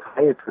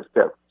psychiatrist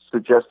that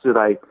suggested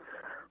I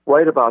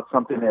write about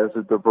something as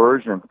a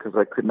diversion because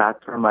I could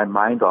not turn my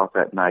mind off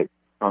at night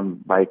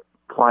from my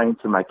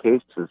clients and my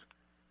cases.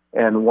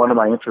 And one of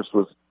my interests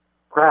was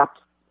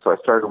craps, so I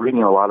started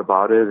reading a lot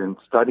about it and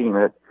studying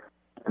it,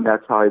 and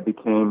that's how I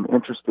became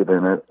interested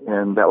in it,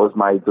 and that was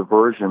my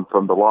diversion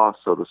from the law,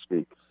 so to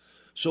speak.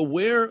 So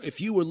where, if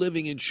you were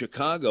living in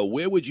Chicago,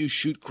 where would you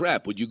shoot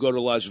crap? Would you go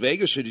to Las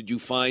Vegas, or did you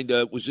find,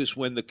 was this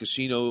when the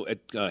casino at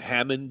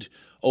Hammond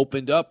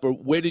opened up, or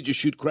where did you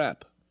shoot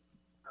crap?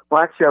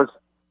 Well, actually, I was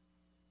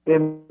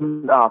in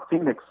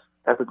Phoenix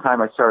at the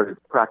time I started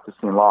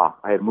practicing law.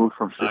 I had moved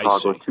from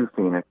Chicago to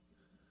Phoenix,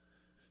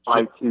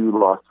 to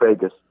Las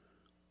Vegas.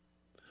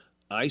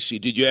 I see.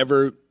 Do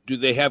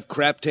they have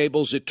crap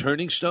tables at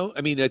Turning Stick,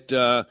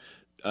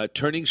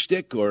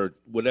 or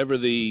whatever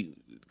the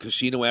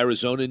Casino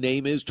Arizona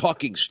name is?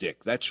 Talking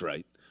Stick, that's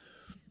right.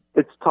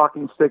 It's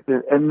Talking Stick,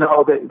 and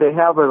no, they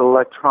have an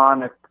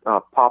electronic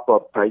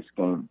pop-up dice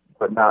game,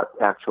 but not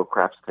actual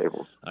craps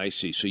tables. I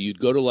see. So you'd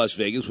go to Las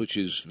Vegas, which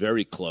is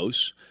very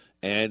close,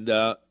 and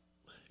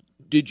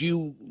did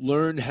you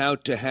learn how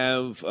to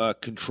have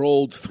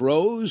controlled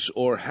throws,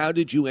 or how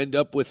did you end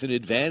up with an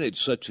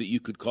advantage such that you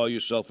could call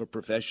yourself a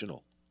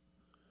professional?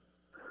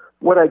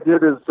 What I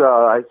did is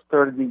I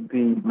started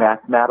the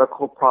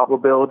mathematical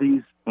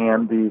probabilities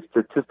and the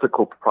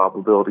statistical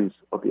probabilities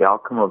of the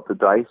outcome of the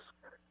dice.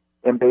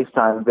 And based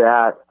on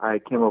that, I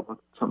came up with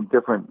some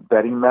different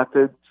betting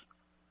methods.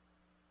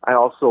 I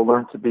also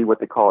learned to be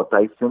what they call a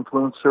dice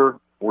influencer,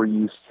 where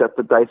you set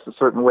the dice a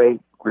certain way,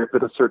 grip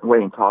it a certain way,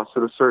 and toss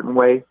it a certain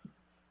way.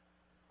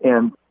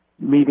 And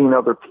meeting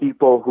other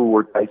people who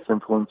were dice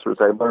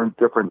influencers, I learned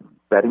different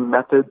betting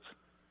methods.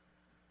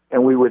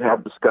 And we would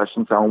have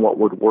discussions on what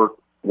would work,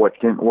 what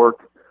didn't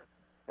work.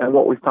 And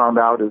what we found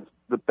out is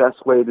the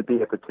best way to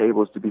be at the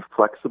table is to be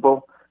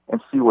flexible and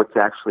see what's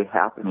actually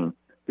happening,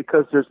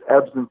 because there's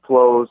ebbs and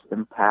flows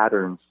and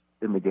patterns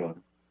in the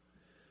game.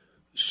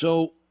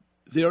 So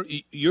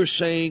you're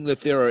saying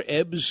that there are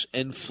ebbs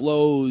and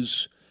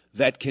flows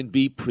that can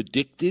be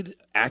predicted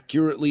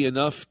accurately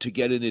enough to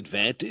get an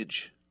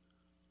advantage?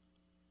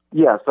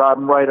 Yes,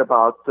 I'm right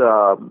about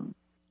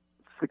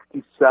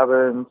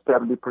 67,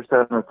 70%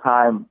 of the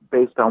time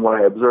based on what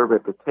I observe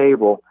at the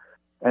table.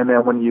 And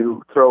then when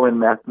you throw in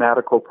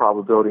mathematical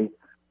probability,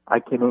 I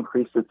can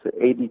increase it to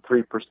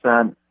 83%.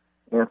 And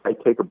if I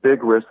take a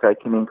big risk, I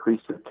can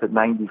increase it to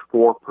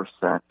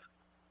 94%.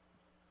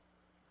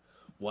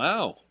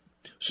 Wow.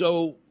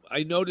 So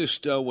I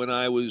noticed when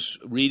I was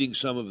reading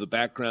some of the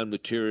background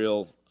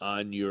material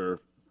on your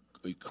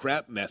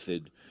crap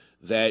method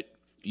that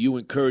you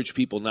encourage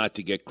people not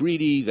to get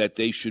greedy, that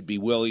they should be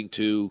willing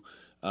to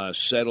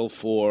settle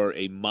for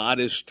a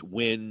modest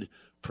win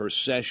per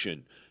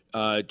session.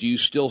 Do you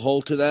still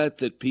hold to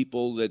that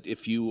people, that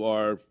if you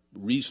are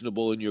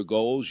reasonable in your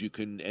goals, you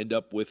can end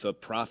up with a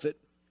profit?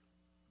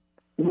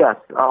 Yes.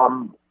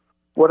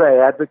 What I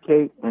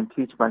advocate and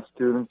teach my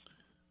students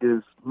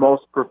is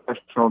most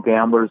professional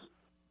gamblers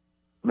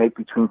make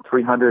between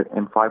 $300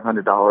 and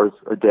 $500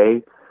 a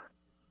day,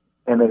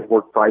 and they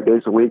work 5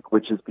 days a week,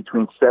 which is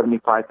between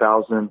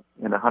 $75,000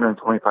 and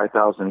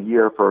 $125,000 a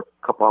year for a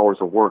couple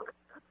hours of work.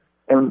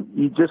 And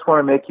you just want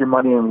to make your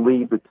money and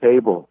leave the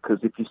table,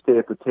 because if you stay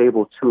at the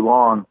table too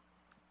long,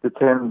 the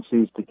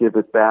tendency is to give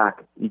it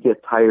back. You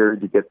get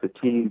tired, you get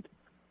fatigued,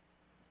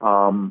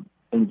 and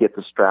you get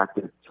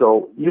distracted.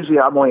 So usually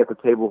I'm only at the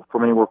table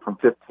from anywhere from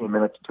 15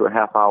 minutes to a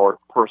half hour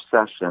per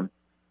session.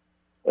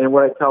 And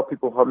what I tell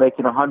people, if I'm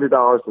making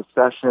 $100 a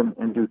session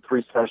and do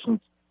 3 sessions,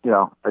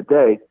 a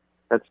day,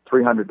 that's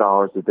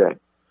 $300 a day.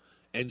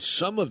 And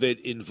some of it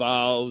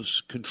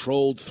involves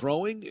controlled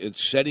throwing and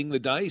setting the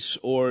dice,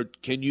 or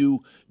can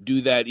you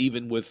do that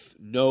even with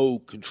no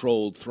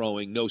controlled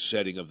throwing, no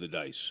setting of the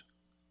dice?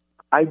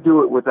 I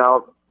do it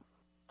without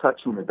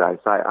touching the dice.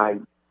 I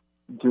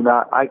do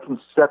not. I can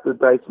set the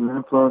dice and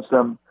influence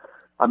them.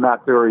 I'm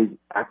not very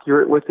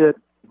accurate with it,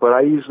 but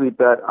I usually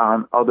bet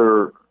on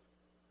other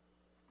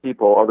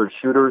people, other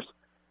shooters,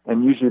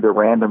 and usually they're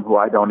random who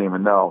I don't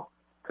even know.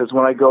 Because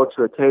when I go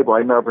to a table,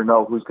 I never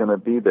know who's going to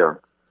be there.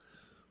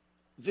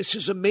 This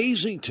is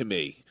amazing to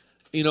me.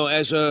 You know,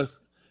 as a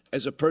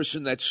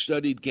person that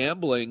studied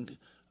gambling,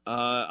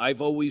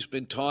 I've always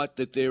been taught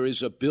that there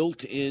is a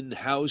built-in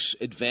house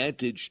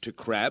advantage to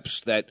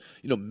craps that,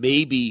 you know,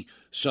 maybe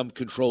some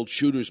controlled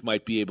shooters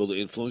might be able to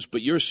influence,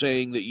 but you're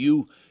saying that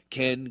you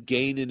can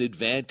gain an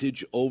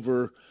advantage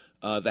over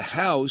the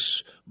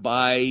house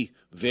by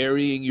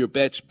varying your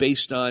bets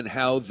based on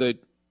how the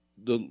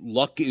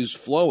luck is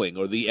flowing,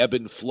 or the ebb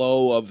and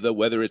flow of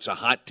whether it's a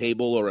hot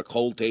table or a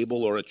cold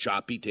table or a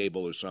choppy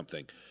table or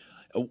something.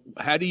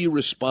 How do you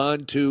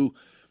respond to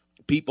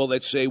people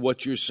that say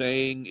what you're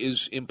saying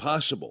is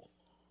impossible?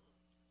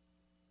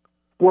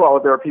 Well,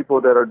 there are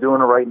people that are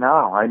doing it right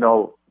now. I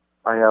know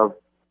I have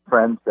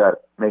friends that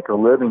make a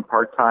living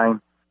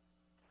part-time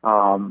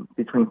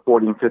between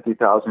 $40,000 and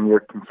 $50,000 a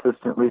year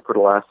consistently for the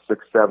last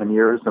 6-7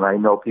 years, and I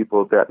know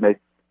people that make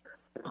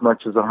as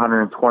much as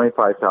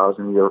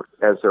 $125,000 a year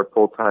as their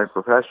full-time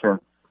profession,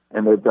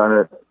 and they've done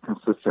it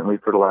consistently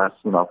for the last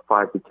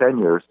 5 to 10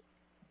 years.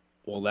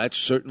 Well, that's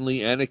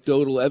certainly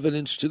anecdotal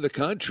evidence to the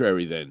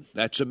contrary, then.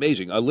 That's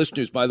amazing.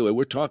 Listeners, by the way,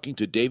 we're talking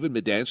to David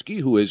Medansky,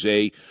 who is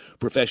a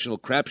professional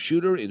crap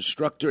shooter,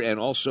 instructor, and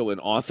also an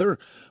author.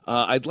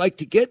 I'd like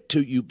to get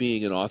to you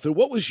being an author.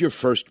 What was your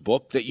first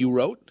book that you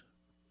wrote?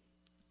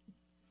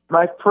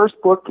 My first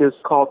book is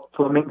called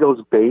Flamingo's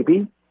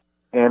Baby,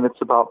 and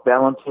it's about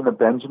Valentina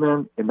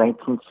Benjamin in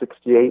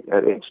 1968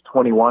 at age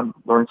 21,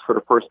 learns for the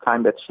first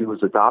time that she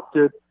was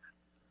adopted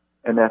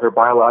and that her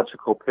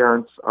biological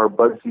parents are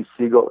Bugsy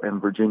Siegel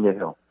and Virginia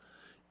Hill.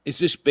 Is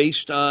this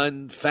based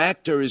on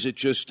fact, or is it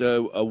just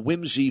a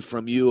whimsy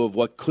from you of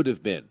what could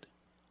have been?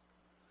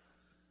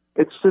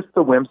 It's just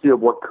the whimsy of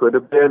what could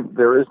have been.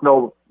 There is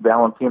no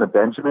Valentina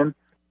Benjamin.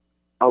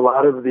 A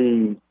lot of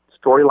the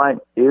storyline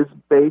is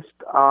based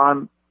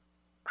on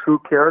true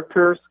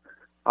characters.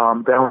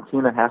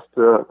 Valentina has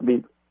to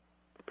meet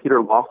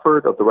Peter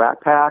Lawford of the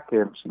Rat Pack,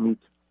 and she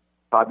meets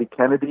Bobby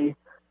Kennedy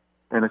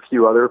and a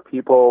few other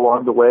people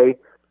along the way.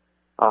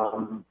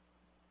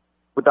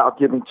 Without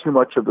giving too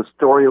much of the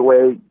story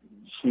away,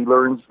 she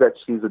learns that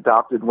she's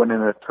adopted when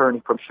an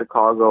attorney from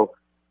Chicago,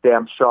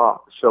 Sam Shaw,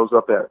 shows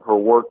up at her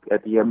work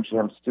at the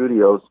MGM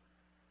studios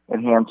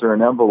and hands her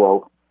an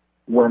envelope.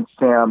 When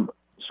Sam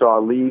Shaw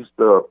leaves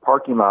the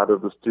parking lot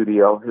of the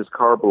studio, his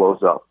car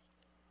blows up,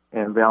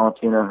 and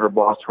Valentina and her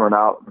boss run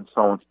out, and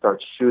someone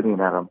starts shooting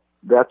at him.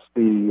 That's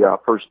the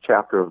first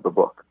chapter of the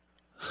book.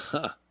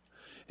 Huh.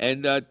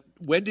 And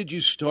when did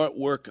you start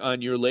work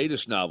on your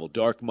latest novel,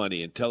 Dark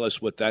Money, and tell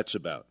us what that's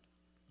about?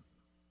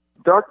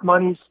 Dark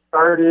Money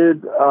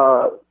started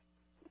a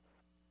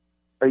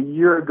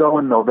year ago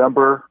in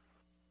November.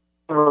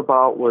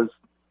 About was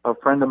a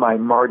friend of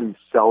mine, Marty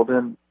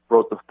Selden,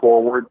 wrote the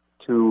foreword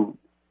to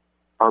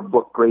our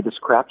book,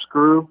 Greatest Craps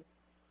Guru.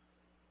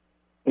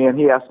 And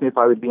he asked me if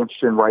I would be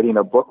interested in writing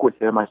a book with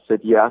him. I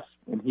said yes.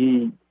 And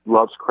he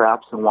loves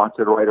craps and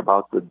wanted to write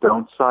about the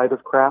don't side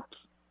of craps.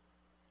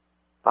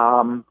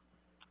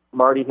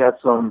 Marty had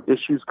some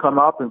issues come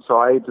up, and so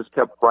I just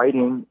kept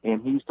writing,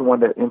 and he's the one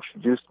that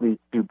introduced me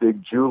to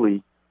Big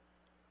Julie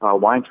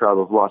Weintraub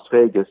of Las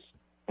Vegas.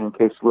 In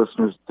case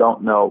listeners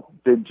don't know,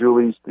 Big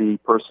Julie's the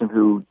person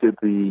who did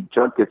the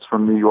junkets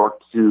from New York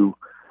to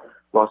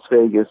Las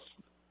Vegas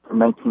from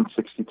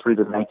 1963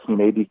 to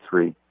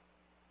 1983.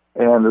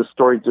 And the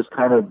story just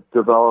kind of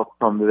developed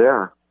from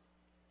there.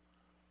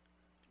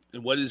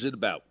 And what is it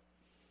about?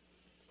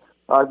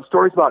 The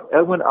story's about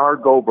Edwin R.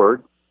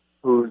 Goldberg,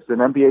 who's an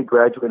MBA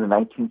graduate in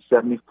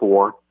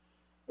 1974,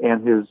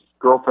 and his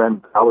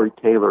girlfriend, Valerie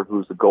Taylor,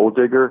 who's a gold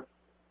digger,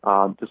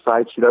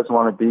 decides she doesn't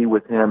want to be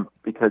with him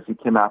because he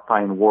cannot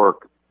find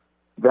work.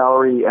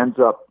 Valerie ends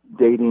up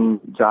dating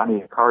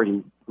Johnny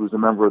Accardi, who's a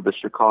member of the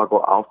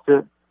Chicago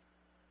outfit,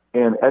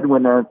 and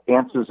Edwin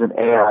answers an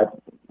ad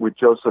with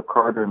Joseph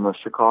Carter in the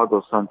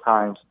Chicago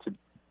Sun-Times to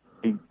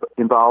be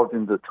involved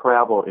in the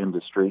travel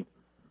industry,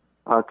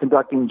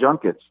 conducting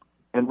junkets.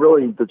 And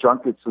really, the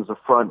junkets is a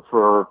front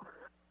for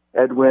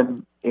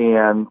Edwin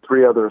and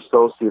 3 other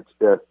associates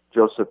that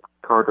Joseph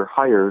Carter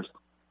hires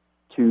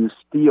to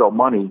steal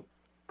money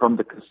from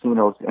the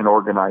casinos and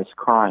organized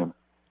crime.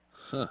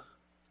 Huh.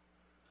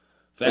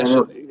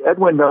 And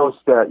Edwin knows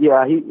that,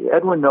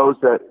 Edwin knows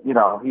that,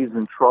 he's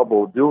in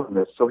trouble doing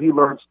this. So he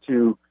learns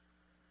to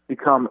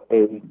become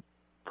a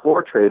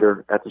floor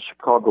trader at the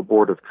Chicago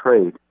Board of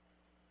Trade,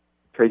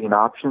 trading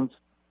options,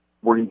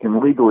 where you can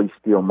legally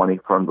steal money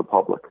from the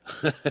public.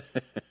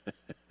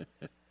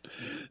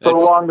 But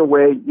along the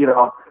way,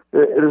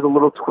 there's a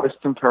little twist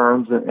and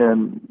turns,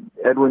 and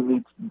Edwin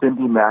meets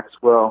Bindi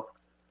Maxwell,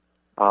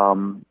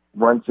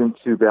 runs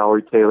into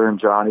Valerie Taylor and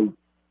Johnny.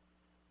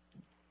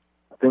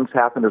 Things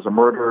happen. There's a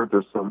murder.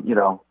 There's some,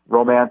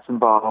 romance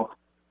involved.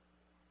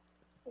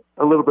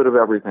 A little bit of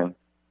everything.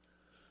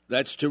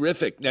 That's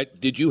terrific. Now,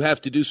 did you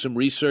have to do some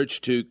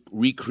research to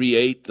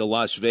recreate the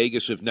Las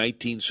Vegas of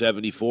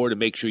 1974 to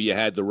make sure you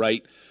had the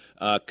right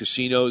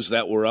casinos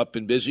that were up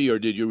and busy, or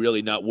did you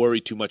really not worry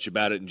too much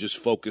about it and just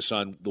focus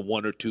on the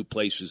one or two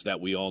places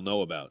that we all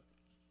know about?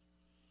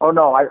 Oh,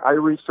 no, I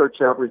research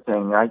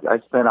everything. I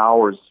spend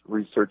hours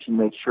researching,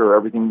 make sure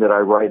everything that I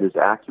write is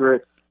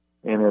accurate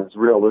and as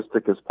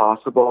realistic as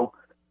possible.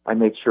 I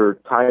make sure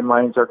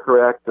timelines are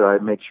correct. I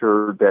make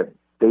sure that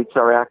dates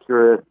are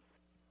accurate.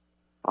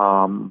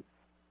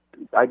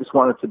 I just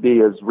want it to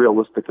be as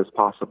realistic as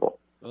possible.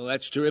 Well,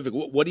 that's terrific.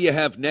 What do you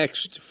have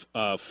next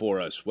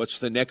for us? What's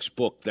the next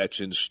book that's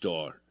in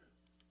store?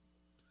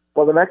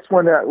 Well, the next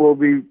one that will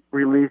be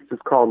released is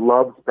called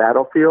Love's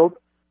Battlefield,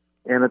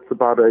 and it's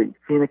about a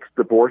Phoenix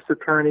divorce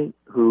attorney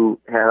who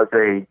has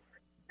a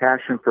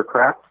passion for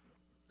craps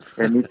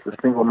and meets a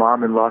single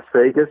mom in Las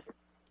Vegas.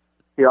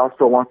 He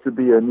also wants to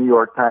be a New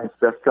York Times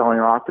best-selling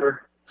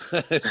author.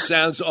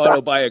 Sounds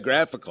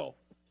autobiographical.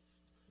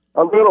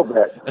 A little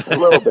bit.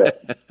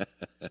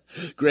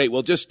 Great.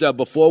 Well, just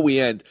before we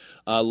end,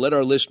 let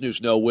our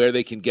listeners know where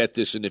they can get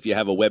this and if you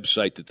have a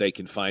website that they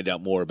can find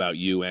out more about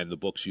you and the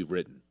books you've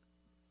written.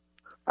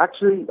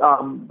 Actually,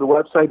 the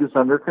website is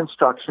under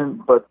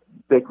construction, but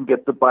they can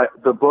get the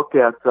book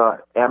at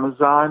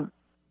Amazon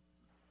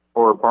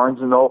or Barnes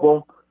 &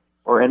 Noble,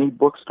 or any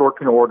bookstore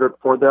can order it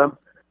for them,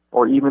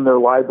 or even their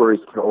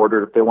libraries can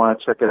order it if they want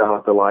to check it out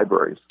at the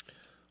libraries.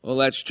 Well,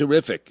 that's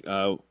terrific.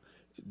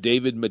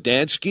 David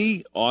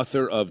Medansky,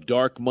 author of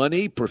Dark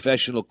Money,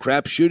 professional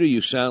crapshooter.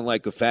 You sound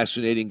like a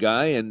fascinating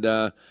guy, and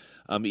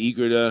I'm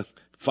eager to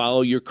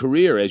follow your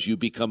career as you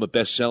become a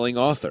best-selling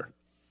author.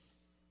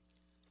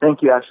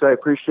 Thank you, Ashley. I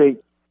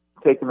appreciate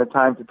taking the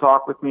time to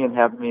talk with me and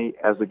have me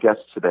as a guest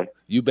today.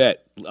 You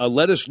bet.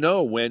 Let us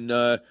know when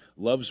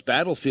Love's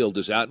Battlefield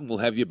is out, and we'll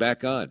have you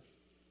back on.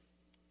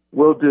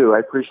 Will do. I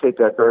appreciate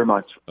that very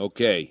much.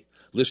 Okay.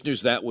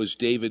 Listeners, that was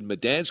David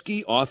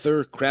Medansky,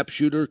 author,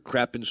 crapshooter,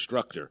 crap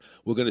instructor.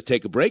 We're going to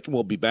take a break, and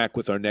we'll be back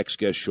with our next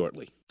guest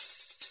shortly.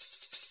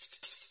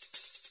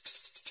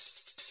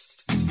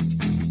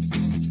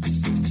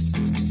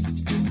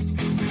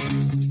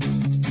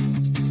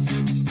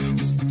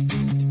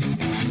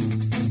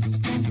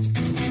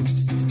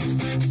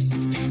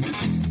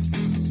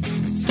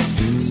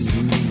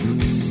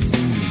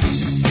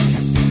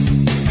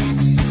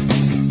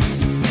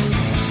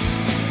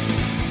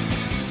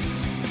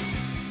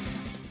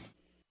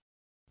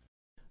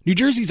 New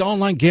Jersey's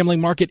online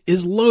gambling market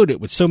is loaded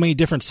with so many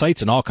different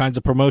sites and all kinds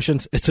of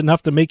promotions, it's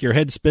enough to make your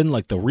head spin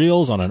like the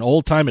reels on an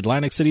old-time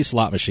Atlantic City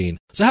slot machine.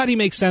 So how do you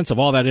make sense of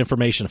all that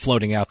information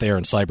floating out there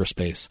in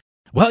cyberspace?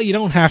 Well, you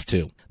don't have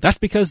to. That's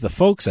because the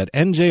folks at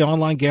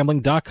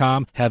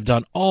NJOnlineGambling.com have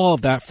done all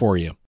of that for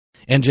you.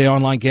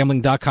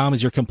 NJOnlineGambling.com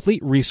is your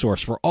complete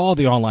resource for all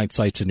the online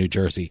sites in New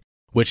Jersey.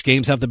 Which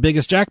games have the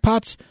biggest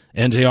jackpots?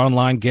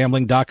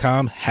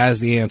 NJOnlineGambling.com has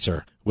the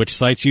answer. Which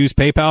sites use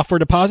PayPal for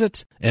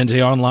deposits?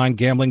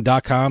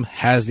 NJOnlineGambling.com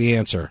has the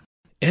answer.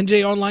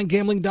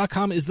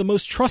 NJOnlineGambling.com is the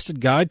most trusted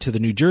guide to the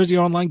New Jersey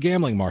online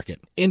gambling market.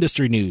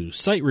 Industry news,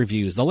 site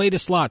reviews, the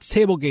latest slots,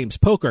 table games,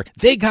 poker,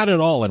 they got it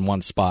all in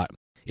one spot.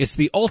 It's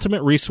the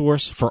ultimate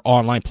resource for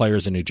online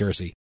players in New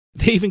Jersey.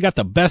 They even got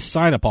the best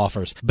sign-up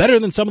offers, better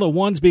than some of the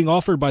ones being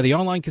offered by the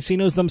online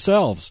casinos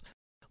themselves.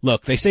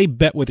 Look, they say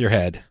bet with your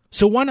head.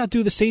 So why not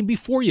do the same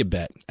before you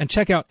bet and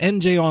check out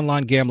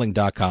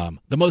NJOnlineGambling.com,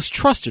 the most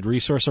trusted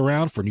resource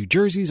around for New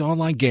Jersey's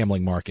online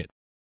gambling market.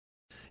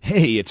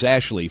 Hey, it's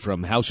Ashley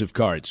from House of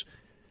Cards.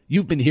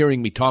 You've been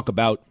hearing me talk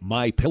about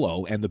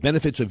MyPillow and the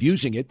benefits of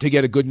using it to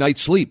get a good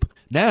night's sleep.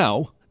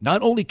 Now,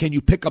 not only can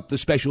you pick up the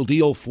special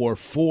deal for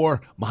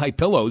 4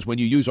 MyPillows when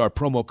you use our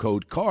promo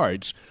code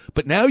CARDS,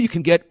 but now you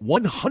can get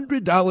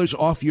 $100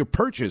 off your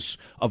purchase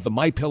of the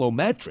MyPillow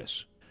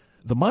mattress.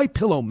 The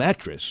MyPillow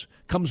mattress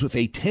comes with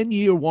a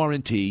 10-year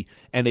warranty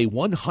and a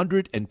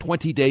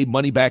 120-day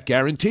money-back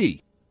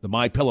guarantee. The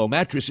MyPillow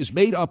mattress is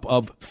made up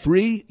of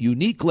 3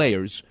 unique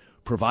layers,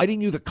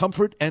 providing you the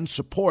comfort and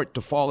support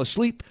to fall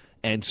asleep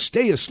and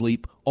stay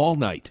asleep all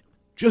night.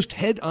 Just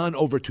head on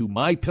over to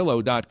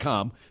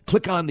MyPillow.com,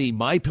 click on the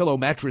MyPillow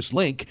mattress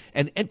link,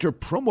 and enter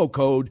promo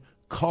code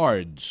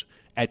CARDS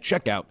at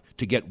checkout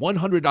to get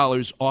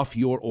 $100 off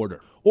your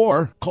order.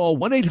 Or call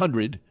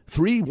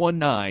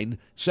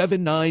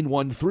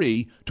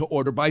 1-800-319-7913 to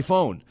order by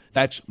phone.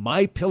 That's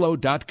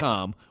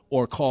MyPillow.com,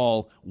 or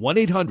call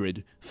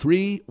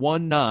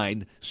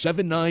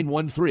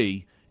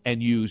 1-800-319-7913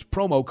 and use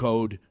promo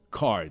code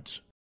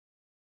CARDS.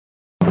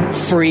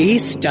 Free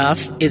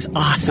stuff is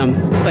awesome,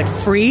 but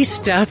free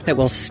stuff that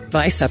will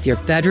spice up your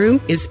bedroom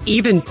is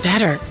even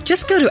better.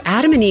 Just go to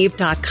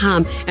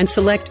adamandeve.com and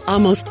select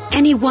almost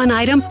any one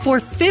item for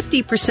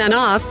 50%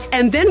 off,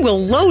 and then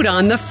we'll load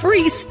on the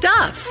free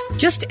stuff.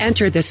 Just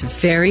enter this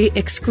very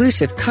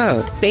exclusive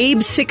code,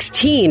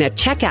 BABE16 at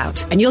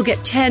checkout, and you'll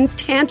get 10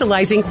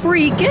 tantalizing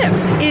free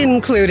gifts,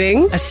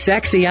 including a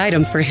sexy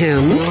item for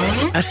him,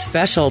 a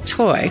special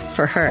toy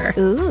for her,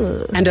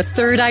 and a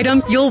third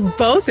item you'll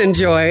both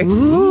enjoy.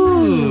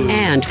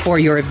 And for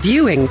your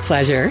viewing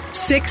pleasure,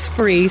 6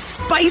 free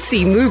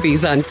spicy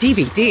movies on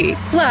DVD,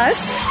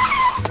 plus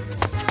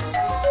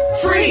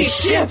free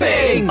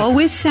shipping!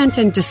 Always sent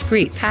in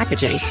discreet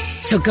packaging.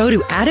 So go to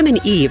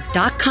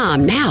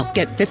adamandeve.com now.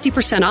 Get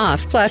 50%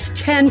 off plus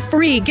 10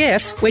 free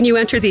gifts when you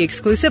enter the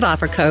exclusive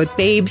offer code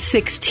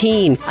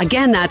BABE16.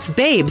 Again, that's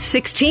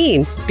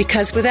BABE16.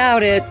 Because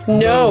without it,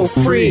 no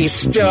free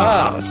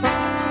stuff.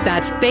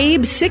 That's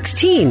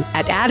BABE16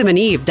 at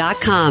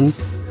adamandeve.com.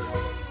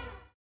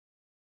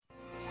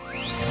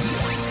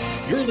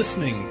 You're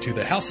listening to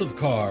the House of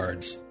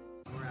Cards.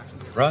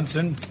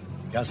 Brunson,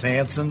 Gus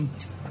Hansen,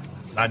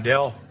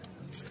 Seidel.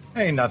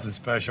 Ain't nothing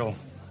special.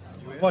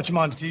 Watch them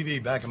on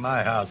TV back in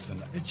my house,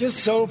 and it's just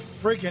so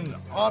freaking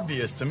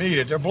obvious to me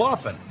that they're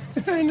bluffing.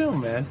 I know,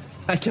 man.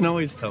 I can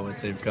always tell what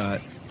they've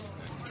got.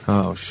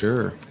 Oh,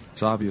 sure.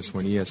 It's obvious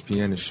when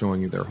ESPN is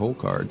showing you their whole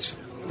cards.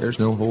 There's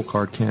no whole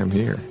card cam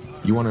here.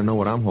 You want to know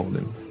what I'm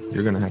holding?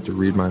 You're going to have to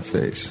read my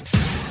face.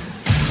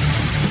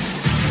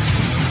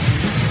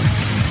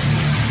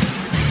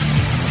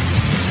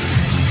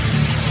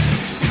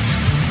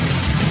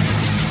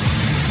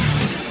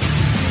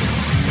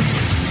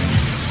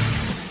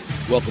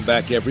 Welcome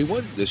back,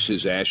 everyone. This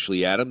is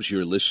Ashley Adams.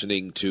 You're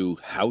listening to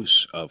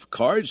House of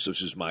Cards.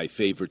 This is my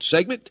favorite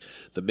segment,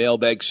 the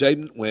mailbag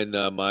segment, when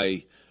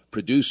my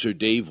producer,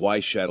 Dave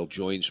Weishattle,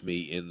 joins me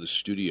in the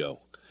studio.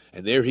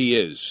 And there he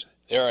is.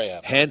 There I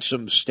am.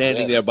 Handsome,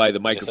 standing there by the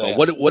microphone.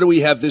 Yes, what do we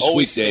have this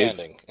Always week, Dave?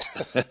 Standing.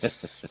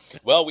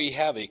 Well, we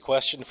have a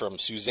question from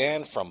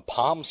Suzanne from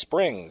Palm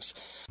Springs.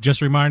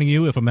 Just reminding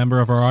you, if a member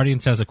of our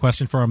audience has a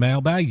question for our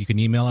mailbag, you can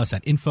email us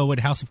at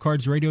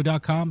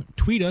info@houseofcardsradio.com,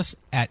 tweet us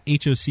at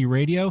HOC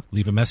Radio,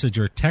 leave a message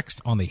or text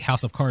on the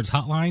House of Cards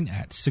hotline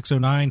at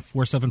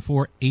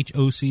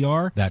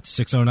 609-474-HOCR. That's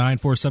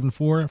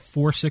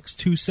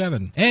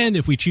 609-474-4627. And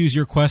if we choose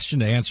your question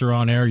to answer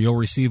on air, you'll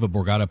receive a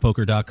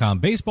BorgataPoker.com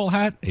baseball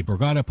hat, a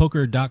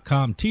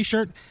BorgataPoker.com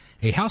t-shirt,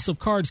 a House of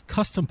Cards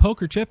custom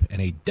poker chip,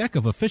 and a deck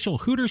of official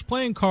Hooters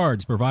playing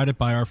cards provided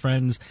by our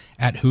friends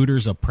at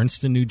Hooters of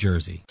Princeton, New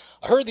Jersey.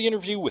 I heard the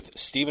interview with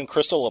Stephen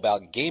Crystal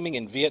about gaming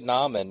in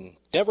Vietnam and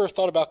never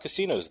thought about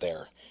casinos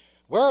there.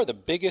 Where are the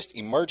biggest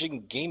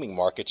emerging gaming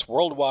markets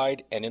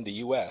worldwide and in the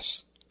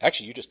U.S.?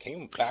 Actually, you just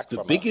came back from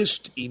the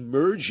biggest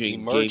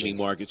emerging gaming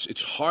markets.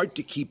 It's hard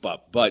to keep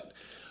up, but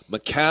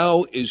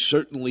Macau is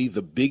certainly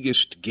the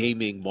biggest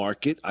gaming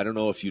market. I don't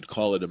know if you'd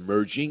call it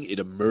emerging. It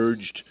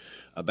emerged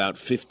about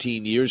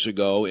 15 years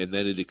ago, and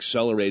then it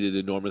accelerated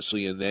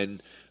enormously, and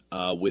then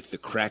with the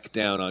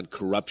crackdown on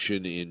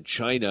corruption in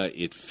China,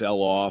 it fell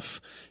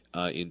off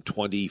in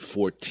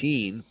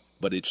 2014,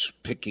 but it's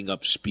picking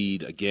up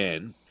speed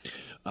again.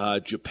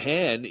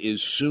 Japan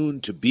is soon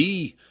to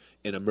be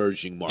an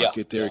emerging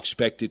market. They're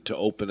expected to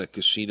open a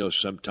casino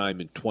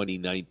sometime in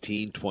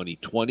 2019,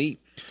 2020.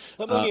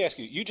 Let me ask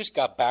you, you just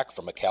got back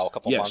from Macau a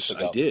couple months ago.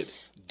 Yes, I did.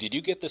 Did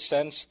you get the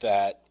sense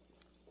that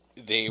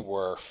they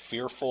were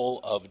fearful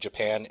of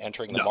Japan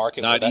entering the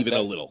market? Not even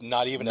a little.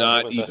 Not even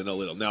a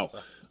little. Now,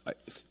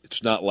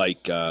 it's not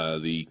like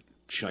the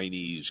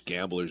Chinese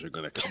gamblers are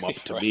going to come up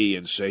to me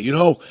and say,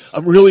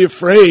 I'm really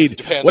afraid.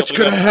 Japan's what's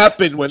going to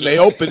happen when they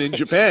open in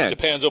Japan?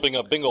 Japan's opening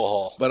a bingo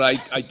hall. But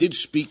I did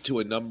speak to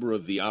a number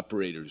of the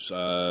operators,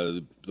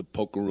 the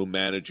poker room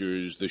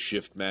managers, the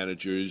shift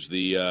managers,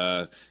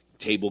 the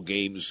table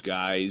games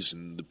guys,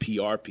 and the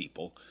PR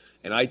people.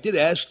 And I did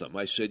ask them.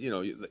 I said,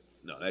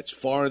 no, that's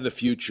far in the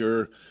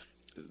future.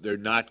 They're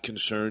not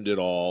concerned at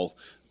all.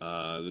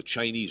 The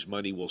Chinese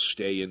money will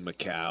stay in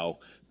Macau.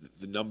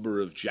 The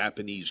number of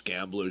Japanese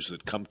gamblers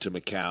that come to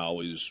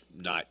Macau is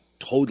not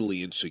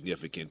totally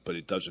insignificant, but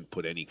it doesn't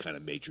put any kind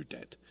of major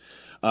dent.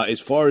 As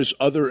far as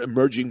other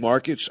emerging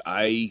markets,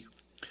 I'm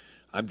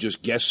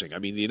just guessing. I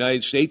mean, the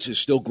United States is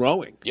still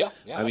growing. Yeah,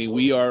 I mean,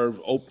 we are.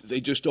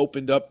 They just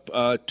opened up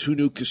 2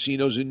 new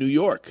casinos in New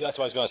York. That's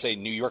what I was going to say.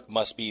 New York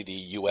must be the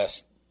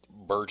U.S.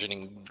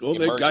 burgeoning. Well,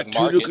 they've got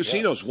 2 new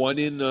casinos. One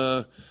in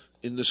the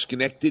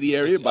Schenectady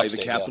area by the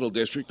Capital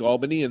District,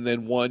 Albany, and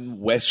then one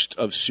west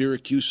of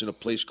Syracuse in a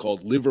place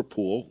called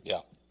Liverpool.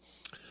 Yeah.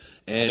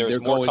 And there's they're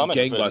more going coming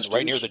gangbusters.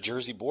 right near the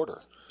Jersey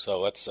border.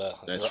 So that's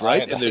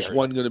right. And there's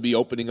one going to be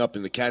opening up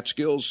in the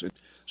Catskills.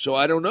 So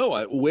I don't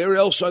know. Where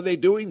else are they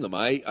doing them?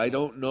 I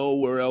don't know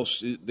where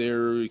else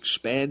they're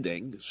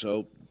expanding.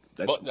 So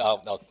that's...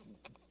 I'll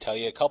tell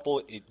you a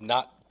couple,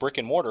 not brick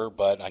and mortar,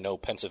 but I know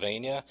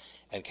Pennsylvania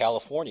and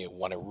California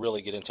want to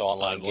really get into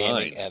online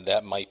gaming, and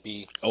that might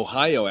be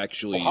Ohio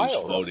actually is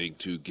really voting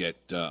to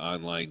get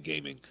online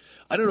gaming.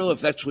 I don't know if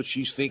that's what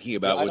she's thinking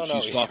about when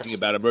she's talking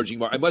about emerging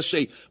markets. I must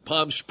say,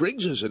 Palm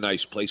Springs is a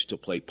nice place to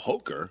play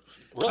poker.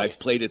 Really? I've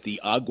played at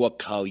the Agua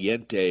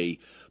Caliente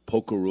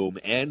poker room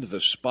and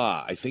the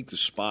spa. I think the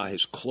spa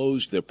has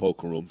closed their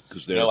poker room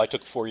because they're. No, I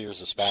took 4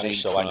 years of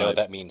Spanish, so I know tribe.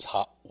 that means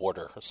hot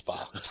water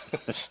spa.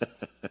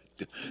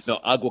 No,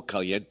 Agua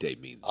Caliente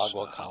means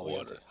Agua hot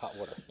water. Hot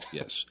water.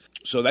 Yes.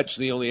 So that's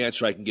the only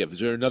answer I can give.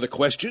 Is there another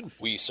question?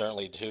 We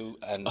certainly do,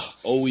 and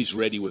always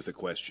ready with a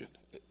question.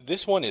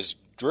 This one is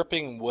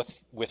dripping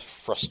with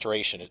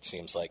frustration, it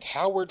seems like.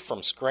 Howard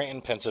from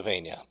Scranton,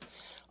 Pennsylvania.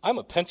 I'm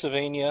from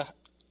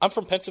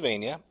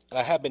Pennsylvania, and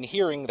I have been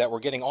hearing that we're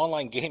getting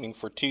online gaming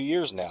for 2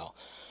 years now.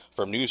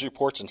 From news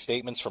reports and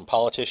statements from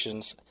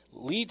politicians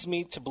leads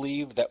me to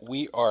believe that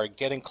we are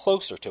getting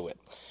closer to it.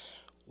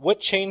 What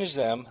changed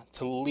them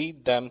to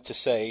lead them to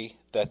say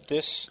that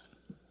this...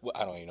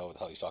 I don't even know what the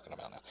hell he's talking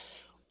about now.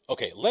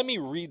 Okay, let me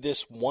read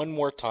this one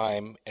more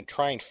time and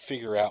try and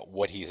figure out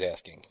what he's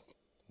asking.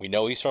 We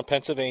know he's from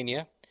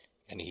Pennsylvania,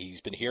 and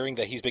he's been hearing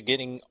that he's been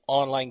getting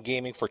online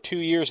gaming for 2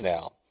 years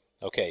now.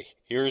 Okay,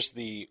 here's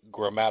the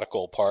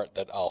grammatical part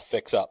that I'll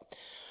fix up.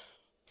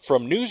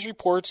 From news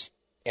reports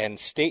and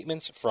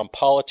statements from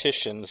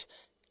politicians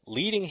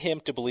leading him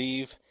to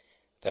believe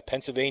that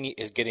Pennsylvania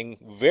is getting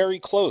very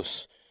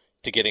close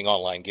to getting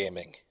online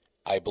gaming.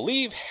 I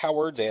believe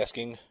Howard's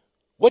asking,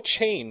 what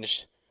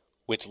changed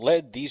which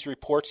led these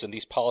reports and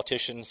these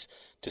politicians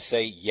to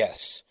say,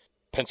 yes,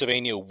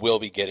 Pennsylvania will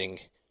be getting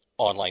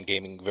online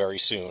gaming very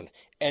soon.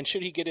 And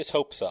should he get his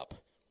hopes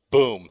up?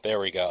 Boom, there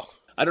we go.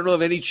 I don't know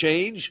of any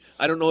change.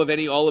 I don't know of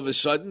any all of a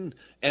sudden,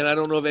 and I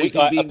don't know of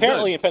anything being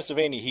apparently done. in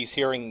Pennsylvania, he's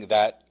hearing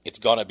that it's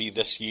going to be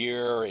this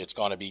year. It's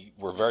going to be.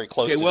 We're very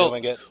close to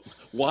doing it.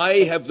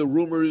 Why have the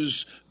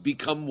rumors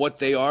become what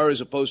they are as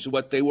opposed to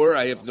what they were?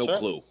 I have no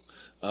clue.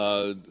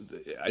 I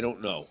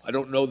don't know. I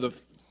don't know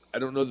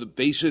the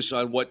basis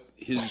on what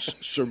his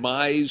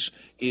surmise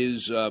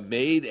is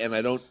made, and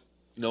I don't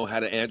know how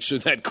to answer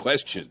that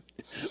question.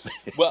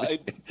 Well,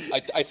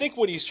 I think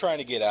what he's trying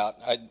to get out.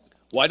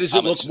 Why does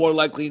it look more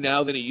likely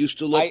now than it used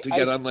to look to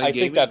get online gaming?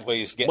 I think that's what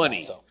he's getting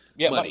money. at. So.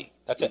 Yeah, money.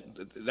 That's it.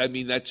 I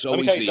mean, that's Let me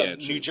always tell you the something.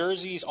 answer. New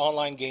Jersey's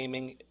online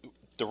gaming,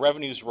 the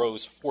revenues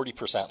rose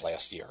 40%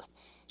 last year.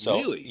 So,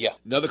 really? Yeah.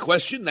 Another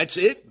question? That's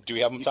it? Do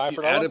we have time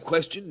for another Out of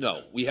question?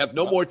 No. We have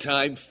no more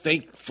time.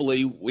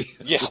 Thankfully, we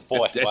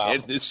boy, to wow.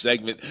 end this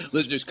segment.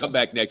 Listeners, come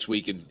back next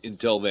week, and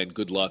until then,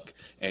 good luck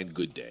and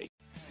good day.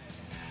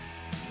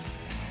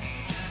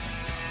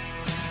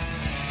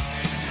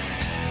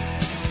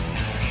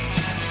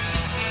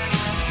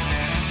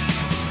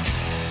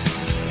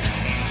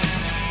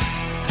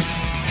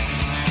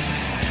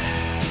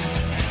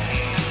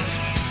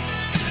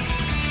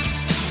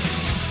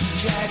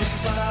 Drag a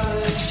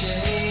spiral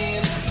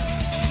chain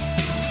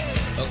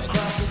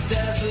across the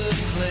desert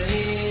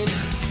plain.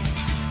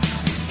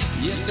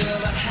 You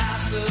build a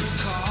house of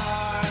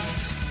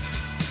cards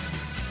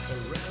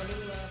around a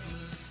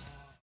loveless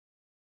heart.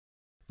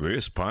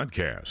 This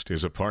podcast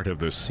is a part of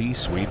the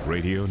C-Suite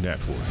Radio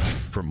Network.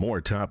 For more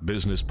top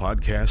business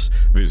podcasts,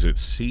 visit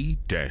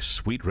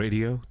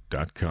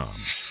c-suiteradio.com.